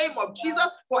mighty name of Jesus.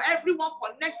 For everyone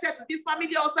connected to this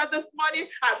family altar this morning,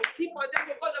 I receive for them,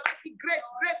 oh God Almighty, grace,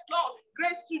 grace, Lord,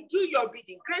 grace to do your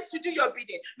bidding, grace to do your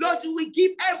bidding. Lord, we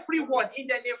give everyone in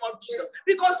the name of Jesus,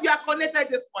 because we are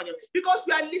connected this morning, because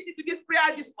we are listening to this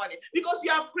prayer this morning, because we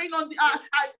are praying on the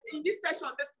in this session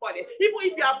this morning. Even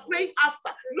if you are praying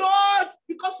after, Lord,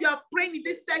 because we are praying in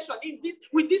this session,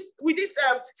 with this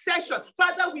session,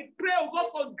 Father, we pray, oh God,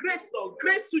 for grace, Lord,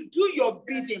 grace to do your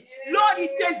bidding. Lord,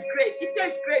 it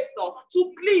takes grace, Lord,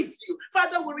 to please you.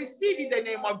 Father, we receive in the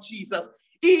name of Jesus.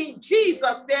 In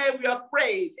Jesus' name we have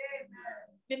prayed.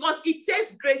 Because it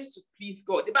takes grace to please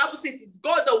God. The Bible says it's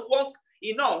God that works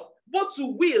in us, both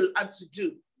to will and to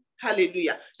do.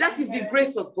 Hallelujah. That is the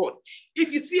grace of God.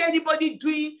 If you see anybody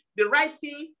doing the right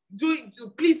thing,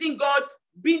 pleasing God,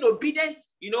 being obedient,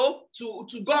 you know,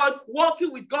 to God,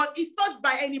 walking with God, it's not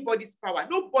by anybody's power.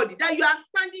 Nobody. That you are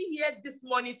standing here this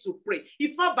morning to pray,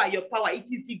 it's not by your power. It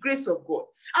is the grace of God.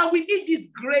 And we need this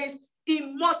grace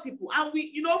in multiple. And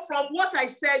we, you know, from what I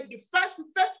said, the first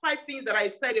 5 things that I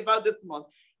said about this month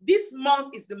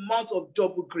is the month of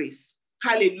double grace.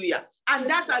 Hallelujah. And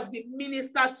that has been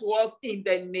ministered to us in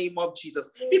the name of Jesus.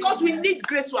 Because we need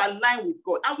grace to align with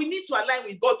God. And we need to align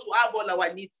with God to have all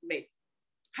our needs met.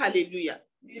 Hallelujah.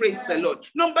 Praise the Lord.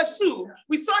 Number 2,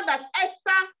 we saw that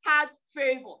Esther had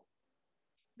favor.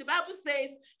 The Bible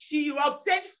says she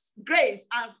obtained grace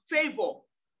and favor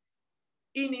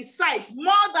in his sight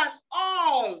more than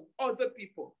all other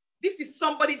people. This is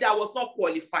somebody that was not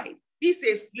qualified. This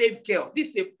is a slave girl. This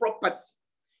is a property.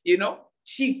 You know,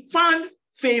 she found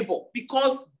favor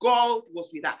because God was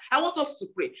with her. I want us to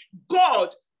pray.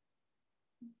 God,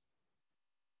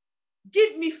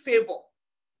 give me favor.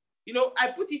 You know, I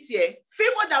put it here.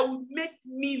 Favor that will make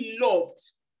me loved.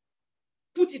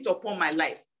 Put it upon my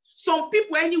life. Some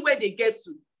people, anywhere they get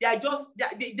to, it's just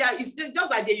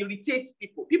that they irritate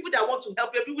people. People that want to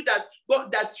help them, people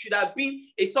that should have been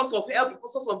a source of help, a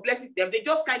source of blessings to them, they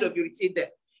just kind of irritate them.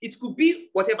 It could be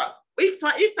whatever.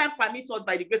 If time permits us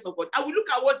by the grace of God, I will look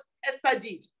at what Esther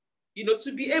did, you know,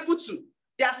 to be able to.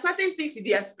 There are certain things he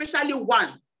did, especially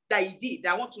one that he did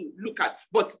that I want to look at,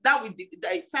 but time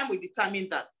will determine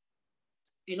that.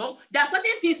 You know, there are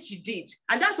certain things she did,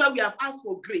 and that's why we have asked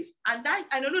for grace. And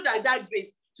I know that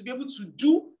grace to be able to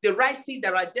do the right thing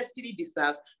that our destiny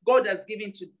deserves, God has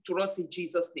given to us in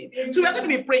Jesus' name. So we're going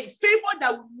to be praying, favor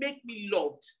that will make me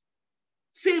loved.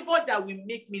 Favor that will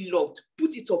make me loved.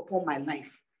 Put it upon my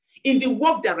life. In the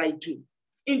work that I do,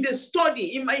 in the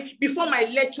study, before my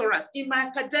lecturers, in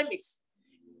my academics,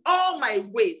 all my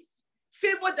ways.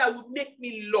 Favor that will make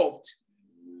me loved.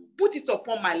 Put it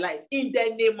upon my life in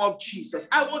the name of Jesus.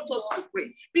 I want us to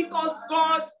pray because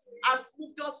God has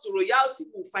moved us to royalty.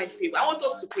 We'll find favor. I want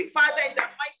us to pray. Father, in the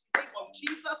mighty name of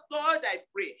Jesus, Lord, I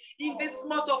pray. In this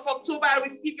month of October, I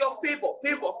receive your favor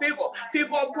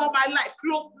upon my life.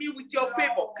 Clothe me with your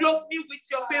favor. Clothe me with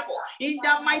your favor. In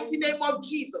the mighty name of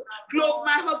Jesus. Clothe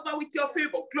my husband with your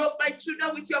favor. Clothe my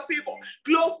children with your favor.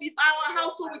 Clothe our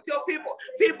household with your favor.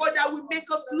 Favor that will make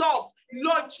us loved.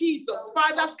 Lord Jesus,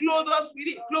 Father, clothe us with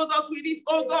it. Clothe us with this,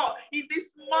 oh God, in this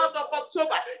month of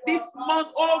October. This month,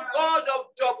 oh God, of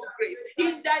double grace.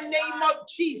 In the name of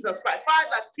Jesus Christ.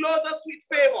 Father, clothe us with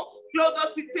favor. Clothe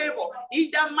us with favor.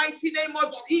 In the mighty name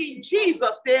of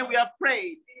Jesus' name we have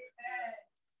prayed.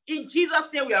 In Jesus'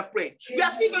 name we have prayed. We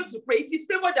are still going to pray. It is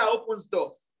favor that opens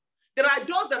doors. There are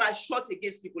doors that are shut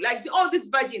against people. Like all these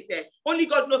virgins said, only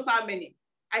God knows how many.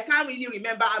 I can't really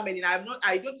remember how many. I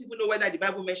don't even know whether the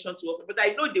Bible mentioned to us, but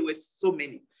I know there were so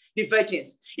many. The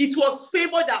virgins. It was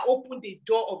favor that opened the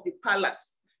door of the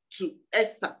palace to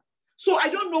Esther. So I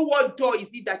don't know what door is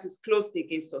it that is closed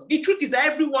against us. The truth is that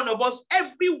every one of us,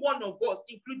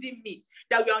 including me,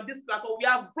 that we are on this platform, we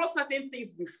have brought certain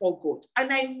things before God.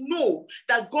 And I know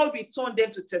that God will turn them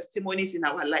to testimonies in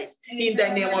our lives in the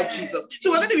name of Jesus.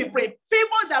 So we're going to be praying.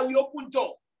 Favor that will open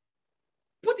door.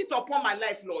 Put it upon my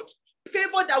life, Lord.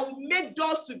 Favor that will make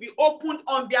doors to be opened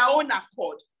on their own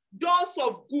accord. doors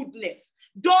of goodness,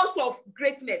 doors of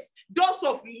greatness, doors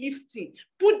of lifting.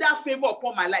 Put that favor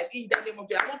upon my life in the name of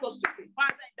Jesus. I want us to pray.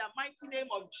 Father, in the mighty name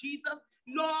of Jesus,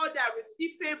 Lord, I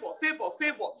receive favor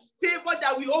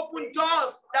that will open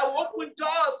doors,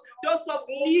 doors of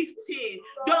lifting,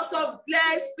 doors of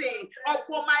blessing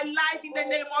upon my life in the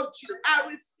name of Jesus. I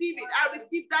receive it. I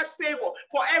receive that favor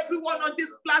for everyone on this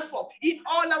platform, in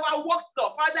all our work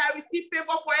stuff. Father, I receive favor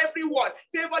for everyone.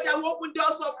 Favor that will open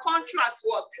doors of contract to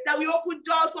us, that will open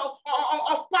doors of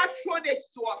patronage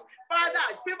to us.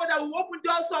 Father, favor that will open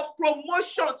doors of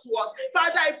promotion to us.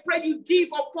 Father, I pray you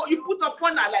put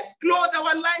upon our lives, clothe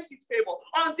our lives with favor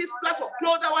on this platform,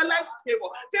 clothe our lives with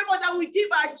favor that will give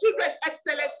our children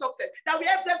excellent success, that will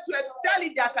help them to excel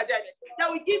in their academics, that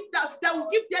will give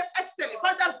them excellence.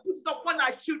 Father, put it upon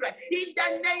our children in the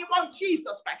name of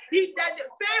Jesus Christ. In the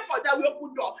favor that will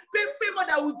open door, favor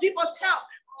that will give us help.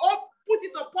 Put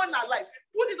it upon our lives.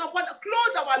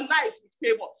 Clothe our lives with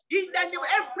favor. In the name,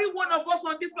 every one of us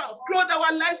on this ground, clothe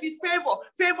our lives with favor.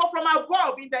 Favor from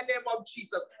above in the name of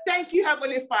Jesus. Thank you,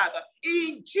 Heavenly Father.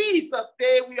 In Jesus'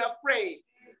 name we have prayed.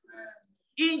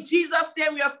 In Jesus'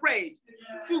 name we have prayed.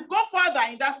 If you go further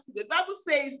in that scripture, the Bible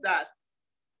says that,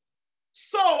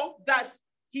 so that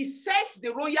he set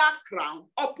the royal crown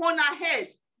upon her head.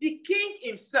 The king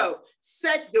himself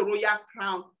set the royal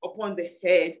crown upon the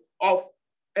head of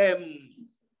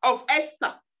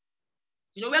Esther.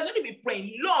 You know, we're going to be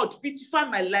praying, Lord, beautify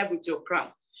my life with your crown.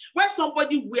 When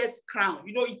somebody wears crown,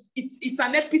 you know, it's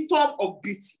an epitome of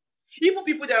beauty. Even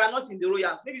people that are not in the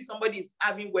royals, maybe somebody is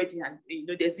having wedding and, you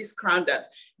know, there's this crown that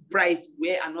brides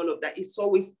wear and all of that. It's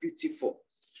always beautiful.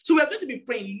 So we're going to be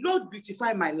praying, Lord,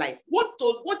 beautify my life. What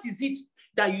is it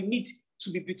that you need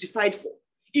to be beautified for?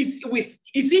 Is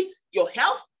it your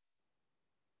health?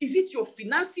 Is it your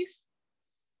finances?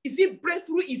 Is it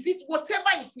breakthrough? Is it whatever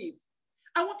it is?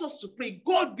 I want us to pray,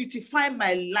 God, beautify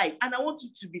my life. And I want you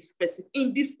to be specific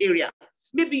in this area.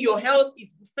 Maybe your health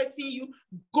is affecting you.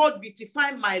 God,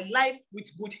 beautify my life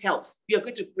with good health. We are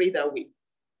going to pray that way.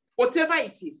 Whatever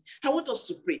it is, I want us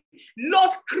to pray. Lord,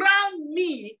 crown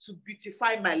me to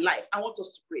beautify my life. I want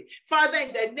us to pray. Father,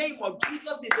 in the name of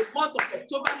Jesus, in the month of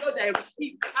October, Lord, I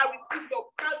receive your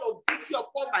crown of beauty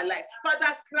upon my life.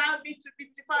 Father, crown me to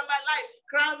beautify my life.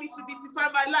 Crown me to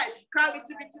beautify my life. Crown me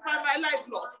to beautify my life,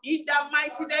 Lord. In the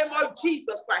mighty name of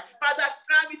Jesus Christ. Father,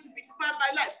 crown me to beautify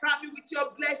my life. Crown me with your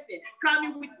blessing. Crown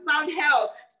me with sound health.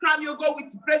 Crown me, oh God,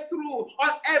 with breakthrough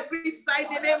on every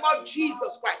side in the name of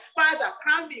Jesus Christ. Father,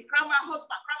 crown me. Crown my husband,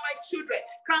 crown my children,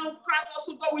 crown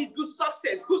also go with good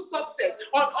success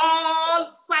on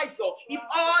all sides, Lord, in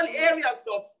all areas,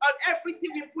 Lord, on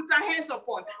everything we put our hands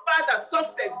upon. Father,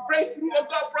 success, breakthrough, oh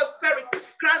God, prosperity,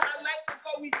 crown our lives, oh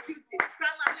God, with beauty,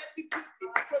 crown our lives with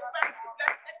beauty, prosperity.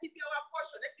 Let it be our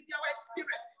portion, let it be our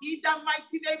experience, in the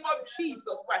mighty name of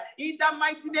Jesus Christ, in the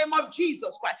mighty name of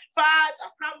Jesus Christ. Father,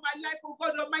 crown my life, oh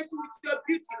God Almighty, with your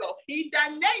beauty, Lord, in the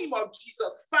name of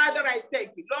Jesus. Father, I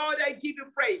thank you. Lord, I give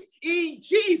you praise. In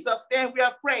Jesus' name we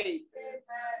have prayed. Amen.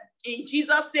 In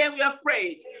Jesus' name we have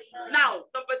prayed. Amen. Now,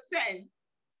 number 10,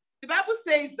 the Bible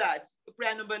says that,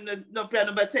 prayer number 10,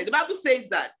 the Bible says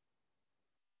that,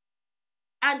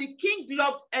 and the king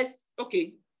loved us.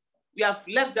 Okay, we have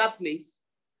left that place.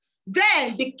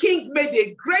 Then the king made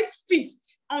a great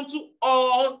feast unto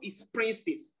all his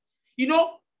princes. You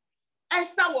know,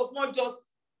 Esther was not just,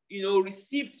 you know,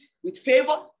 received with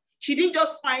favor. She didn't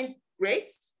just find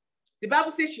grace. The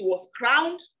Bible says she was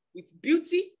crowned with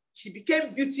beauty. She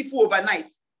became beautiful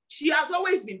overnight. She has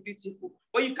always been beautiful.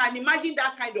 But you can imagine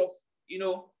that kind of, you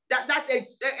know,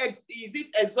 is it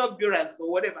exuberance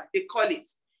or whatever they call it,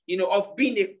 you know, of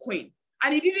being a queen.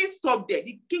 And he didn't stop there.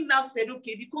 The king now said,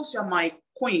 okay, because you're my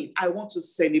queen, I want to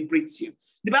celebrate you.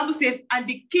 The Bible says, and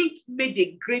the king made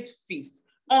a great feast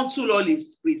unto all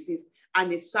his princes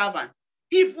and his servants,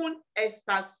 even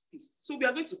Esther's feast. So we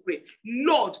are going to pray.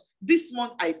 Lord, this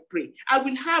month I pray, I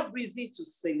will have reason to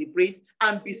celebrate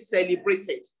and be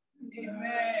celebrated.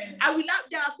 Amen.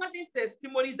 There are certain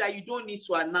testimonies that you don't need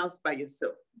to announce by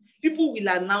yourself. People will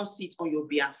announce it on your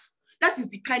behalf. That is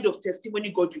the kind of testimony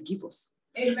God will give us.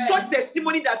 Amen. Such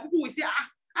testimony that people will say,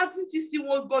 haven't you seen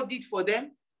what God did for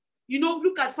them? You know,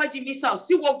 look at Fajimi's house,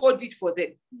 see what God did for them.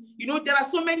 You know, there are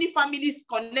so many families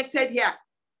connected here.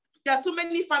 There are so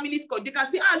many families, they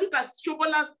can say, look at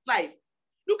Shobola's life.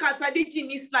 Look at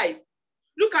Adejimi's life.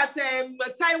 Look at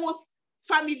Taiwo's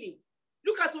family.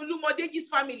 Look at Olumodegi's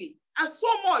family. And so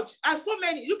much, and so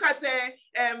many. Look at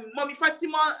Mommy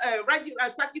Fatima Raji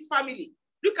Rasaki's family.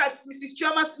 Look at Mrs.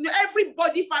 Chiama's, you know,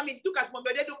 everybody's family. Look at Mommy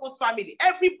Odedoko's family.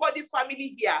 Everybody's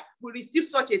family here will receive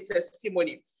such a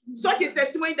testimony. Mm-hmm. Such a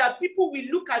testimony that people will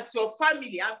look at your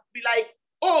family and be like,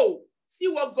 oh, see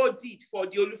what God did for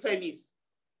the Olufemis.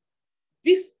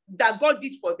 This that God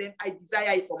did for them, I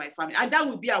desire it for my family. And that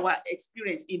will be our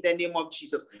experience in the name of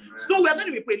Jesus. Amen. So we are going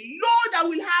to be praying, Lord, I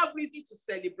will have reason to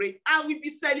celebrate, and will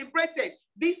be celebrated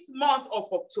this month of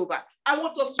October. I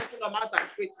want us to open our mouth and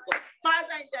pray to God.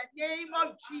 Father, in the name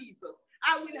of Jesus,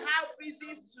 I will have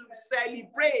reasons to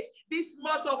celebrate this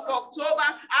month of October.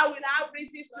 I will have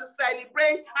reasons to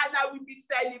celebrate, and I will be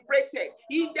celebrated.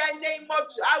 In the name of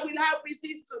Jesus, I will have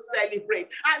reasons to celebrate,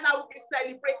 and I will be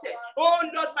celebrated. Oh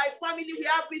Lord, my family will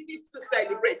have reasons to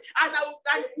celebrate, and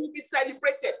I will be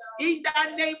celebrated. In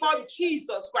the name of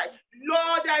Jesus Christ.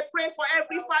 Lord, I pray for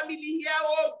every family here,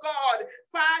 oh God.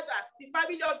 Father, the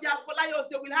family of the Afolayan,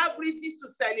 they will have reasons to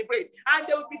celebrate, and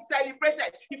they will be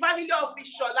celebrated. The family of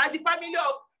Ishola, the family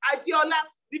of Adiola,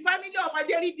 the family of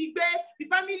Aderibigbe, the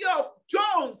family of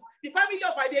Jones, the family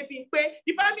of Adebimpe,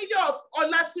 the family of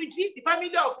Olatuji, the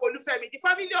family of Olufemi, the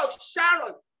family of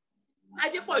Sharon,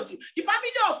 Adepoju, the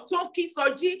family of Toki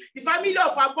Soji, the family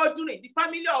of Abodure, the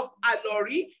family of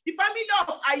Alori, the family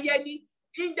of Ayeni.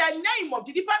 In the name of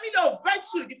the family of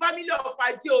Virtue, the family of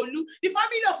Adeolu, the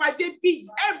family of Adebi,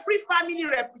 every family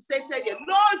represented here.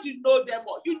 Lord, you know them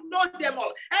all. You know them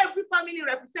all. Every family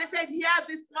represented here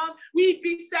this month will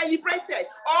be celebrated.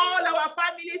 All our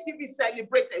families will be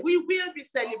celebrated. We will be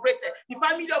celebrated. The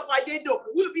family of Adedo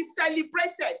will be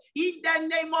celebrated. In the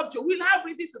name of Jesus, we'll have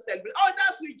reason to celebrate.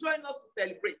 Others will join us to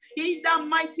celebrate. In the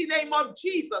mighty name of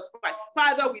Jesus Christ.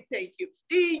 Father, we thank you.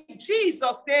 In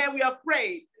Jesus' name we have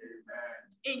prayed. Amen.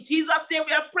 In Jesus' name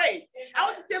we have prayed. I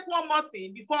want to take one more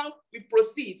thing before we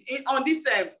proceed on this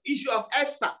issue of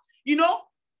Esther. You know,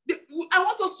 I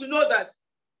want us to know that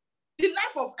the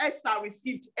life of Esther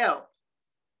received help.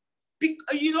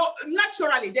 You know,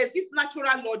 naturally, there's this natural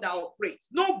law that operates.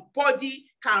 Nobody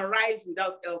can rise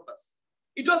without helpers.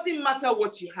 It doesn't matter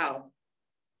what you have.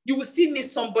 You will still need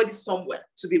somebody somewhere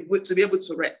to be able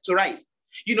to rise.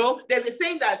 You know, there's a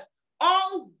saying that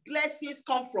all blessings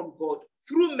come from God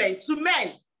through men to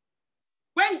men.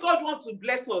 When God wants to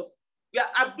bless us,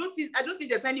 I don't think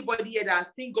there's anybody here that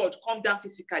has seen God come down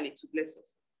physically to bless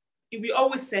us. He will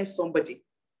always send somebody.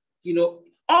 You know,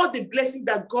 all the blessings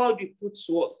that God will put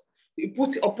to us, He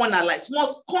put upon our lives,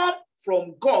 must come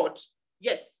from God.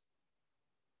 Yes.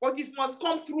 But it must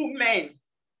come through men.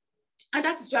 And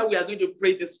that is why we are going to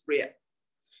pray this prayer.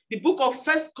 The book of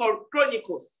 1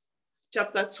 Chronicles,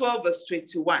 chapter 12, verse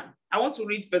 21. I want to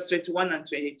read verse 21 and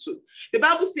 22. The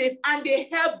Bible says, and they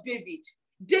helped David.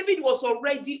 David was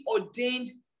already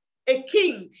ordained a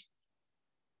king.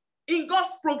 In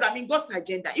God's program, in God's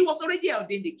agenda, he was already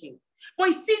ordained a king. But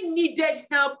he still needed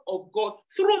help of God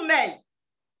through men.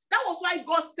 That was why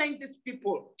God sent these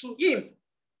people to him.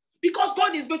 Because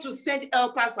God is going to send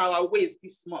helpers our ways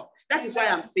this month. That is why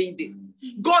I'm saying this.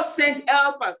 God sent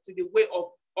helpers to the way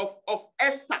of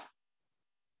Esther.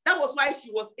 That was why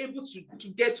she was able to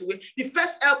get to it. The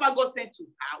first helper God sent to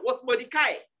her was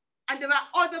Mordecai. And there are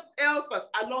other helpers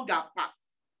along our path.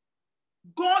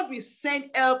 God will send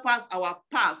helpers our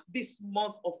path this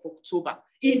month of October.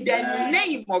 In the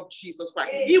name of Jesus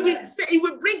Christ. He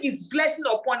will bring his blessing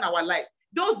upon our life.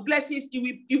 Those blessings,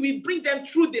 he will bring them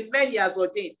through the men he has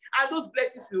ordained. And those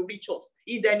blessings will reach us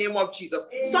in the name of Jesus.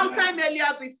 Sometime earlier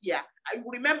this year, I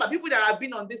remember people that have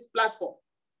been on this platform.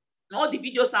 All the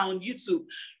videos are on YouTube.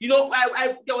 You know,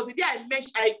 there was a day I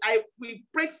mentioned, we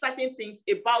break certain things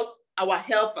about our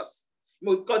helpers. You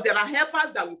know, because there are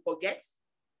helpers that we forget,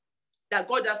 that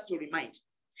God has to remind.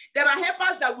 There are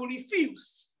helpers that we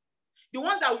refuse. The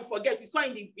ones that we forget, we saw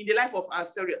in the life of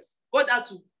Assyrians. God had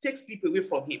to take sleep away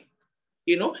from him.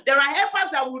 You know, there are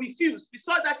helpers that we refuse. We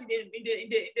saw that in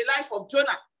the life of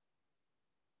Jonah.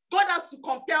 God has to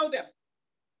compel them.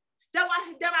 There are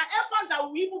helpers that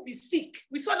will even be sick.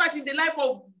 We saw that in the life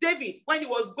of David when he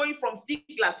was going from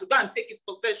Ziklag to go and take his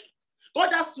possession.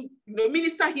 God has to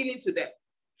minister healing to them.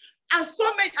 And so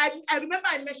many, I remember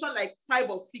I mentioned like 5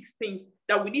 or 6 things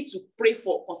that we need to pray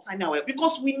for concerning our life,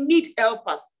 because we need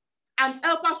helpers. And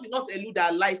helpers will not elude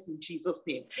our lives in Jesus'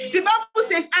 name. The Bible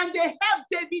says, and they helped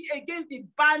David against the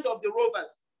band of the rovers.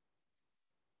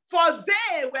 For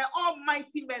they were all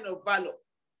mighty men of valor,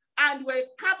 and were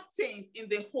captains in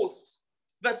the host.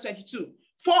 Verse 22.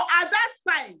 For at that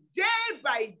time, day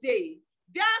by day,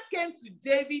 there came to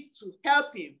David to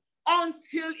help him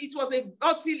until it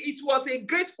was a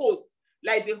great host,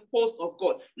 like the host of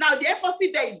God. Now, the emphasis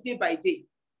there is day by day.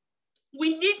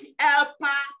 We need helper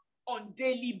on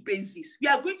daily basis. We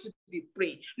are going to be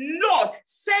praying, Lord,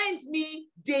 send me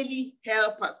daily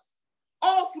helpers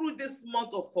all through this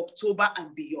month of October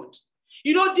and beyond.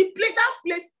 You know, that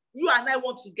place you and I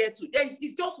want to get to,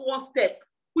 it's just one step.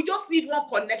 We just need one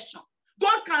connection.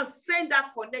 God can send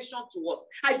that connection to us.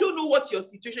 I don't know what your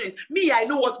situation is. Me, I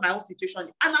know what my own situation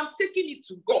is. And I'm taking it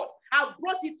to God. I've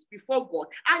brought it before God.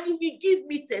 And He will give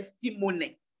me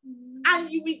testimony. And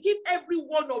He will give every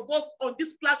one of us on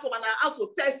this platform and also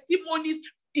testimonies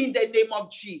in the name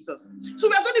of Jesus. So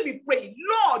we're going to be praying,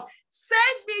 Lord,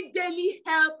 send me daily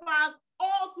helpers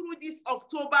all through this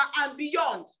October and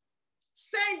beyond.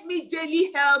 Send me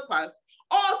daily helpers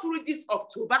all through this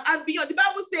October and beyond. The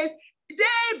Bible says,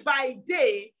 day by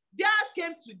day, there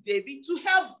came to David to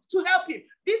help him.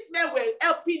 These men were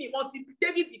helping him until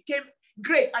David became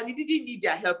great and he didn't need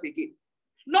their help again.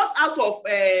 Not out of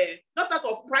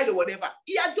pride or whatever.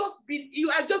 He had just been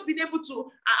able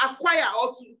to acquire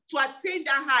or to attain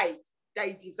that height that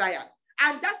he desired.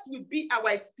 And that will be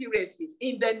our experiences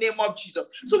in the name of Jesus.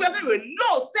 So we're going to say,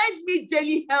 Lord, send me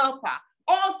daily helper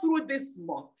all through this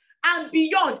month and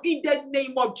beyond in the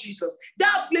name of Jesus.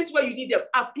 That place where you need them,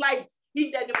 apply it in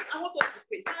the name. I want us to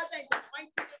pray. Father, in the mighty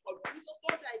name of Jesus,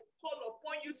 Lord, I call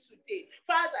upon you today.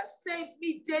 Father, send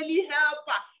me daily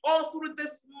helper all through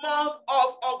this month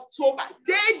of October.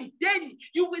 Daily,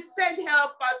 you will send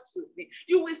helper to me.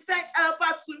 You will send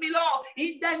helper to me, Lord,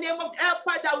 in the name of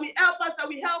helper that will help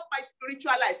my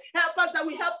spiritual life, helper that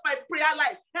will help my prayer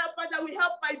life, helper that will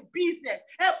help my business,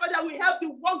 helper that will help the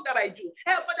work that I do,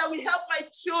 helper that will help my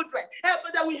children, helper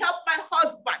that will help my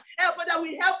husband, helper that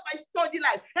will help my study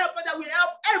life, helper that will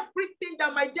help everything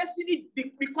that my destiny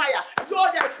requires.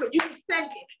 Lord, I pray, you will send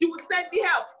me. You will send me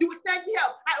help. You will send me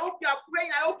help. I hope you are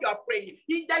praying. I hope you are praying.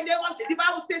 In the name of the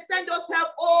Bible says, send us help,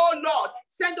 oh Lord.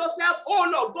 Send us help, oh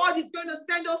Lord. God is going to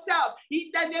send us help. In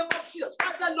the name of Jesus.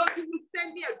 Father, Lord, you will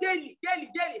send me help daily.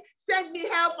 Send me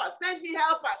helpers. Send me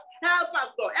helpers. Help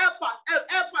us, Lord. Help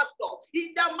us, Lord.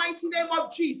 In the mighty name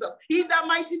of Jesus. In the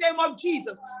mighty name of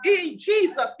Jesus. In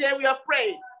Jesus' name we are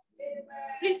praying.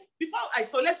 Please,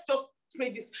 let's just pray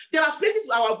this. There are places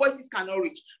where our voices cannot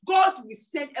reach. God will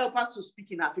send helpers to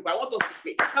speak in our favor. I want us to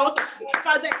pray.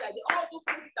 Father, all those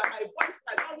places that my voice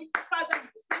cannot reach, Father, you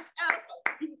will send helpers.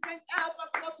 You will send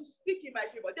helpers, Lord, to speak in my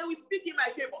favor. They will speak in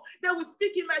my favor. They will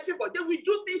speak in my favor. They will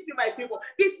do things in my favor.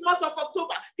 This month of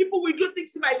October, people will do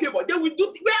things in my favor. They will do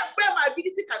where my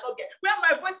ability cannot get, where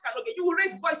my voice cannot get. You will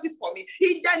raise voices for me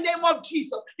in the name of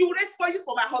Jesus. You will raise voices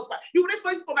for my husband. You will raise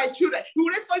voices for my children. You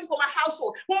will raise voices for my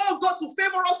household. Oh God, to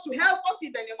favor us, to help us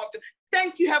in the name of Jesus.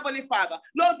 Thank you, Heavenly Father.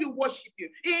 Lord, we worship you.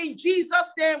 In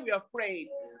Jesus' name we are praying.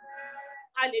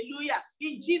 Hallelujah.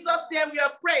 In Jesus' name we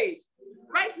have prayed.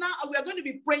 Right now, we are going to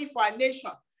be praying for our nation.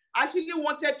 I actually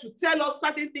wanted to tell us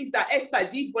certain things that Esther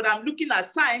did, but I'm looking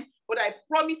at time. But I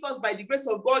promise us by the grace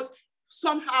of God,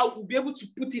 somehow we'll be able to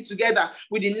put it together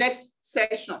with the next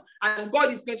session. And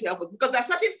God is going to help us because there are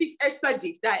certain things Esther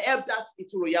did that helped that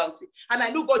into royalty. And I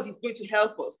know God is going to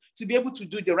help us to be able to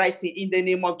do the right thing in the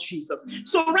name of Jesus.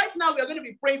 So right now we are going to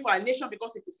be praying for our nation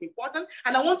because it is important.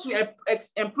 And I want to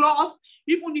implore us,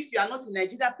 even if you are not in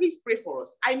Nigeria, please pray for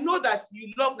us. I know that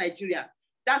you love Nigeria.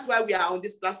 That's why we are on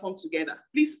this platform together.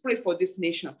 Please pray for this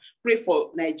nation. Pray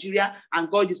for Nigeria, and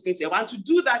God is going to help. And to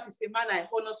do that is a man I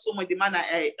honor so much, the man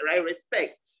I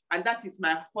respect. And that is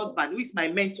my husband, who is my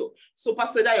mentor. So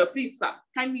Pastor Dayo, please, sir,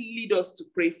 kindly lead us to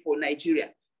pray for Nigeria.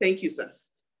 Thank you, sir.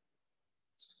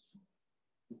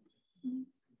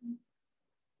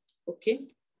 Okay.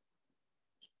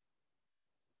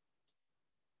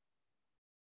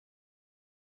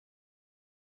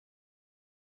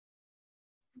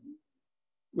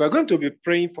 We're going to be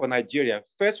praying for Nigeria.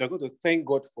 First, we're going to thank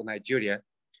God for Nigeria.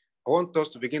 I want us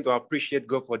to begin to appreciate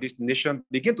God for this nation.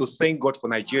 Begin to thank God for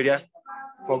Nigeria,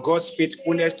 for God's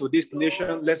faithfulness to this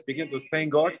nation. Let's begin to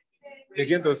thank God.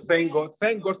 Begin to thank God.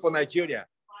 Thank God for Nigeria.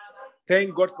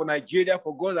 Thank God for Nigeria,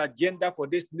 for God's agenda for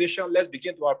this nation. Let's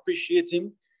begin to appreciate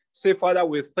Him. Say, Father,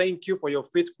 we thank you for your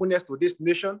faithfulness to this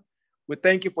nation. We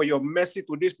thank you for your mercy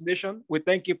to this nation. We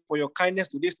thank you for your kindness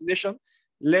to this nation.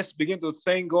 Let's begin to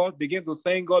thank God, begin to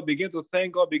thank God, begin to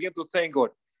thank God, begin to thank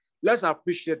God. Let's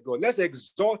appreciate God. Let's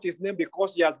exalt His name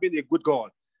because He has been a good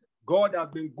God. God has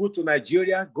been good to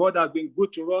Nigeria. God has been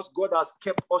good to us. God has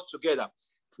kept us together.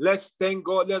 Let's thank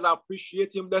God. Let's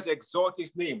appreciate Him. Let's exalt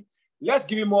His name. Let's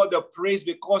give Him all the praise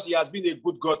because He has been a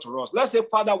good God to us. Let's say,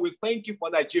 Father, we thank you for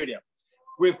Nigeria.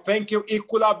 We thank you. It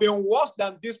could have been worse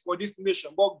than this for this nation,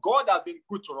 but God has been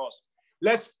good to us.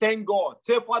 Let's thank God.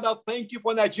 Say, Father, thank you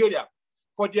for Nigeria.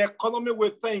 For the economy, we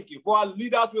thank you. For our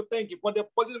leaders, we thank you. For the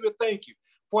police, we thank you.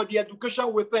 For the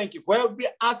education, we thank you. For every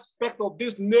aspect of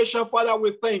this nation, Father,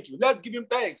 we thank you. Let's give Him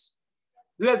thanks.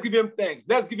 Let's give Him thanks.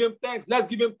 Let's give Him thanks. Let's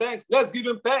give Him thanks. Let's give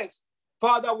Him thanks.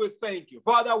 Father, we thank you.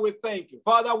 Father, we thank you.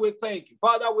 Father, we thank you.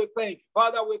 Father, we thank you.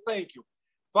 Father, we thank you.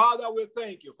 Father, we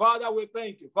thank you. Father, we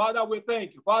thank you. Father, we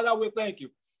thank you. Father, we thank you.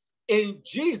 In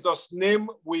Jesus' name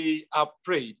we are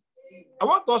prayed. I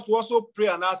want us to also pray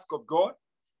and ask of God,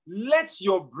 let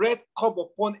your breath come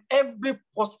upon every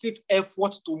positive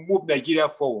effort to move Nigeria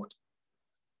forward.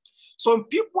 Some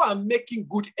people are making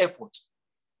good effort.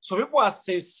 Some people are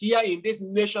sincere in this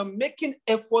nation, making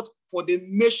effort for the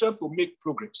nation to make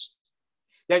progress.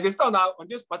 There's a star now on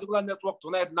this particular network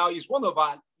tonight now is one of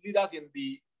our leaders in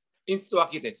the Institute of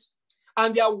Architects.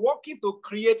 And they are working to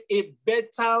create a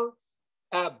better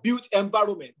built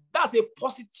environment. That's a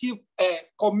positive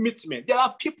commitment. There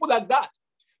are people like that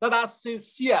are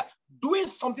sincere, doing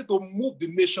something to move the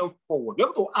nation forward. We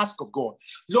have to ask of God,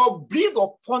 Lord, breathe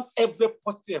upon every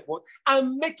positive effort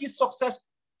and make it successful.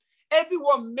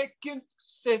 Everyone making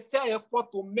sincere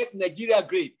effort to make Nigeria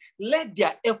great, let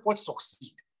their effort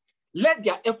succeed. Let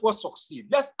their effort succeed.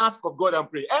 Let's ask of God and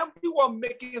pray. Everyone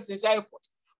making sincere effort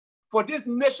for this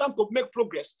nation to make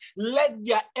progress, let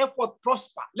their effort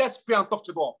prosper. Let's pray and talk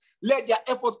to God. Let their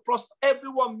effort prosper.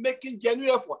 Everyone making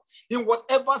genuine effort in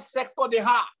whatever sector they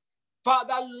have.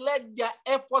 Father, let their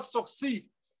effort succeed.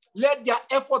 Let their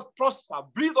effort prosper.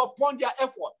 Breathe upon their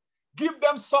effort. Give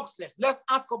them success. Let's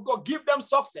ask of God, give them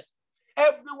success.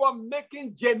 Everyone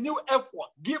making genuine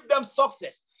effort, give them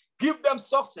success. Give them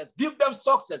success. Give them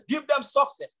success. Give them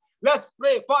success. Let's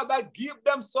pray. Father, give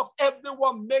them success.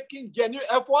 Everyone making genuine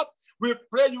effort, we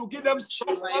pray you give them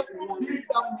success. In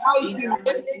the mighty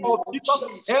name of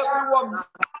Jesus. Everyone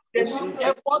making genuine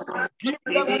effort, give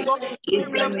them success.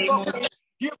 Give them success.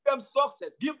 Give them success.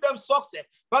 Give them success.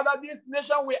 Father, this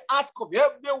nation we ask of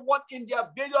everyone in their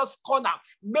various corner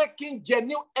making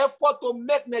genuine effort to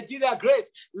make Nigeria great.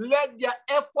 Let their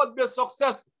effort be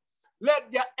successful.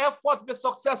 Let their effort be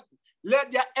successful.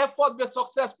 Let their effort be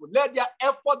successful. Let their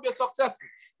effort be successful.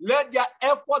 Let their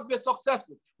effort be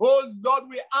successful. Oh Lord,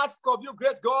 we ask of you,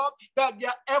 great God, that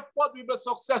their effort will be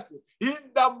successful. In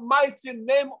the mighty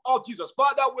name of Jesus.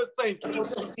 Father, we thank you.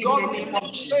 Lord, in the name of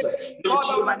Jesus.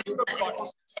 Lord,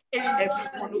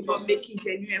 everyone making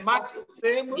genuine effort.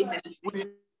 We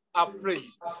are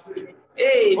praying.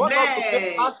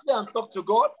 Amen. Ask and talk to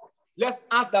God. Let's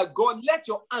ask that God, let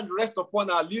your hand rest upon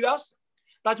our leaders,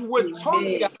 that you will turn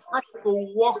their heart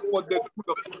to work for the good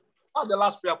of them. That's the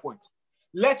last prayer point.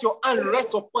 Let your hand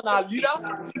rest upon our leaders,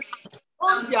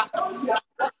 turn their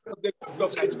heart for the good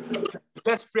of them.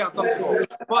 Let's pray and talk to God.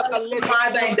 Father, in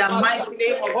the mighty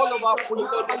name of all of our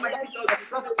political leaders, the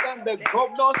president, the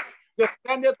governors, the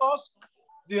senators,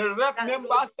 the rep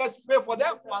members, let's pray for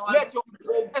them. Let your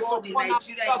rest upon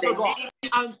our God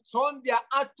and turn their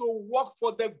heart to work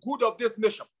for the good of this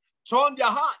nation. Turn their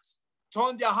hearts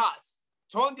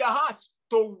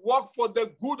to work for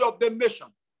the good of the nation.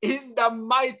 In the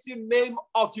mighty name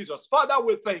of Jesus. Father,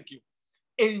 we thank you.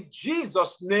 In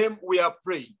Jesus' name we are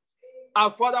praying.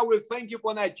 Our Father, we thank you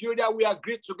for Nigeria. We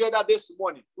agree together this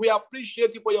morning. We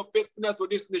appreciate you for your faithfulness to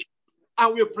this nation.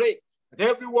 And we pray that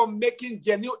everyone making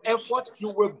genuine effort,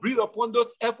 you will breathe upon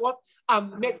those efforts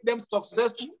and make them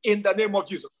successful in the name of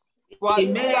Jesus. For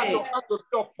your hand to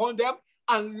be upon them,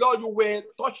 and Lord, you will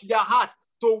touch their heart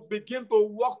to begin to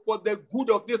work for the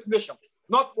good of this nation.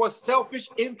 Not for selfish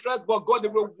interest, but God, they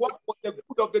will work for the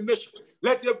good of the nation.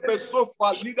 Let it be so for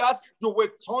our leaders. You will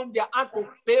turn their hand to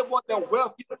favor the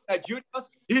wealthy Nigerians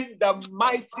in the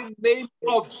mighty name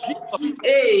of Jesus.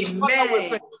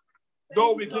 Amen.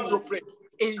 Lord, we give you praise.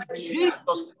 In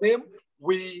Jesus' name,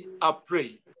 we are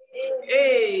praying.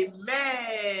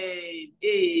 Amen.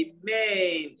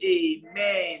 Amen.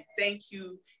 Amen. Thank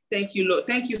you. Thank you, Lord.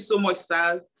 Thank you so much,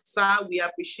 sir. Sir, we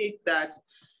appreciate that.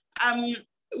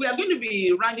 We are going to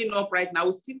be rounding up right now.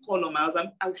 We still call on Miles.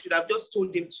 I should have just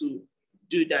told him to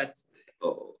do that.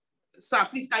 Oh, sir,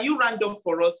 please, can you round up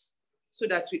for us so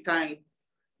that we can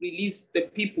release the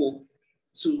people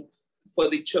for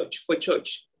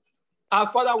church? Our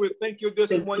Father, we thank you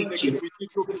this morning. We give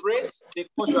you praise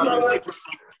because you have been faithful.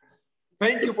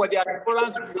 Thank you for the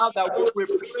assurance now that when we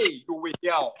pray, you will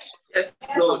hear us. Yes,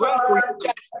 Lord. When we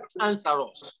hear, answer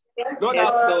us. Lord,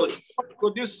 yes, Lord.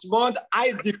 For this month,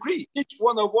 I decree each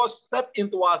one of us step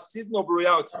into our season of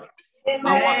royalty,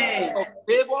 our season of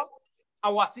favor,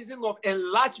 our season of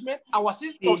enlargement, our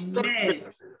season of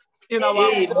celebration. In our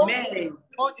home,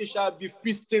 it shall be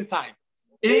feasting time.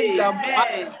 In the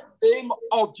mighty name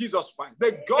of Jesus Christ,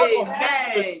 the God of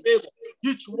heaven, favor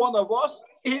each one of us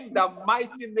in the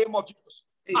mighty name of Jesus.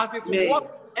 As it was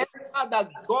that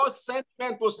God sent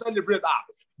men to celebrate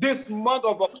us. This month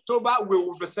of October, we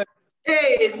will be celebrating.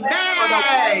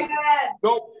 Amen.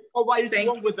 Lord, cover each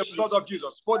one with the blood of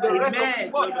Jesus. For the rest of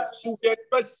the month, we will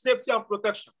enjoy safety and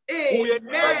protection. We will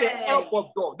enjoy the help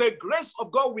of God. The grace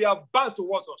of God we have bound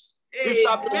towards us. It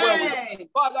shall be well with us.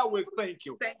 Father, we thank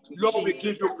you. Lord, we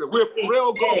give you praise. We pray,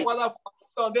 oh God, Father,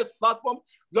 on this platform.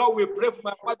 Lord, we pray for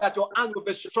my Father that your hand will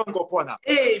be strong upon her.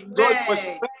 Lord,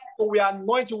 we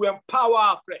anoint you, we empower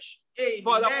her afresh.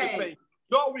 Father, we thank you.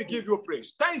 Lord, we give you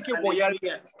praise. Thank you for hearing.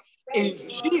 In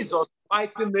Jesus'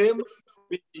 mighty name,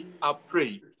 we are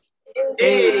praying.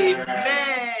 Amen.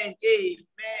 Amen.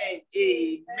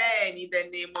 Amen. In the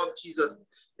name of Jesus.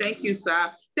 Thank you,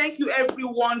 sir. Thank you,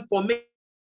 everyone, for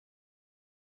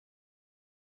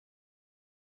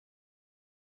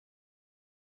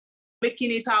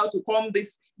making it out to come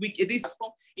this week.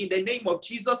 In the name of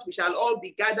Jesus, we shall all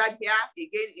be gathered here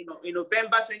again in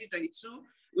November 2022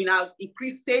 with our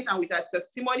increased state and with our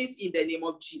testimonies in the name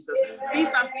of Jesus. Please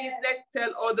and please, let's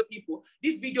tell other people.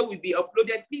 This video will be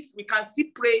uploaded. Please, we can still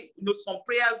pray, some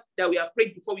prayers that we have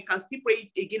prayed before. We can still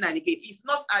pray it again and again. It's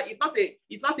not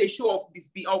a show of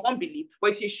unbelief, but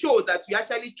it's a show that we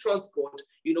actually trust God,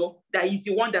 that He's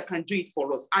the one that can do it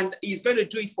for us. And He's going to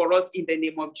do it for us in the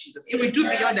name of Jesus. It will do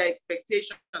beyond our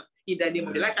expectations in the name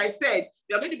of Jesus. Like I said,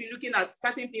 we are going to be looking at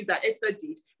certain things that Esther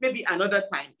did, maybe another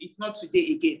time. It's not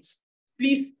today again.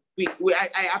 Please,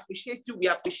 I appreciate you. We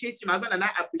appreciate you. My husband and I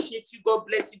appreciate you. God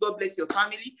bless you. God bless your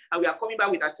family. And we are coming back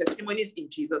with our testimonies in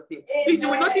Jesus' name. Please, you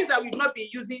will notice that we've not been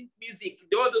using music,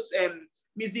 all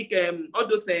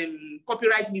those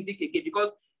copyright music again,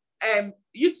 because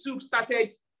YouTube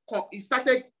started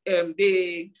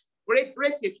they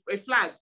raised a flag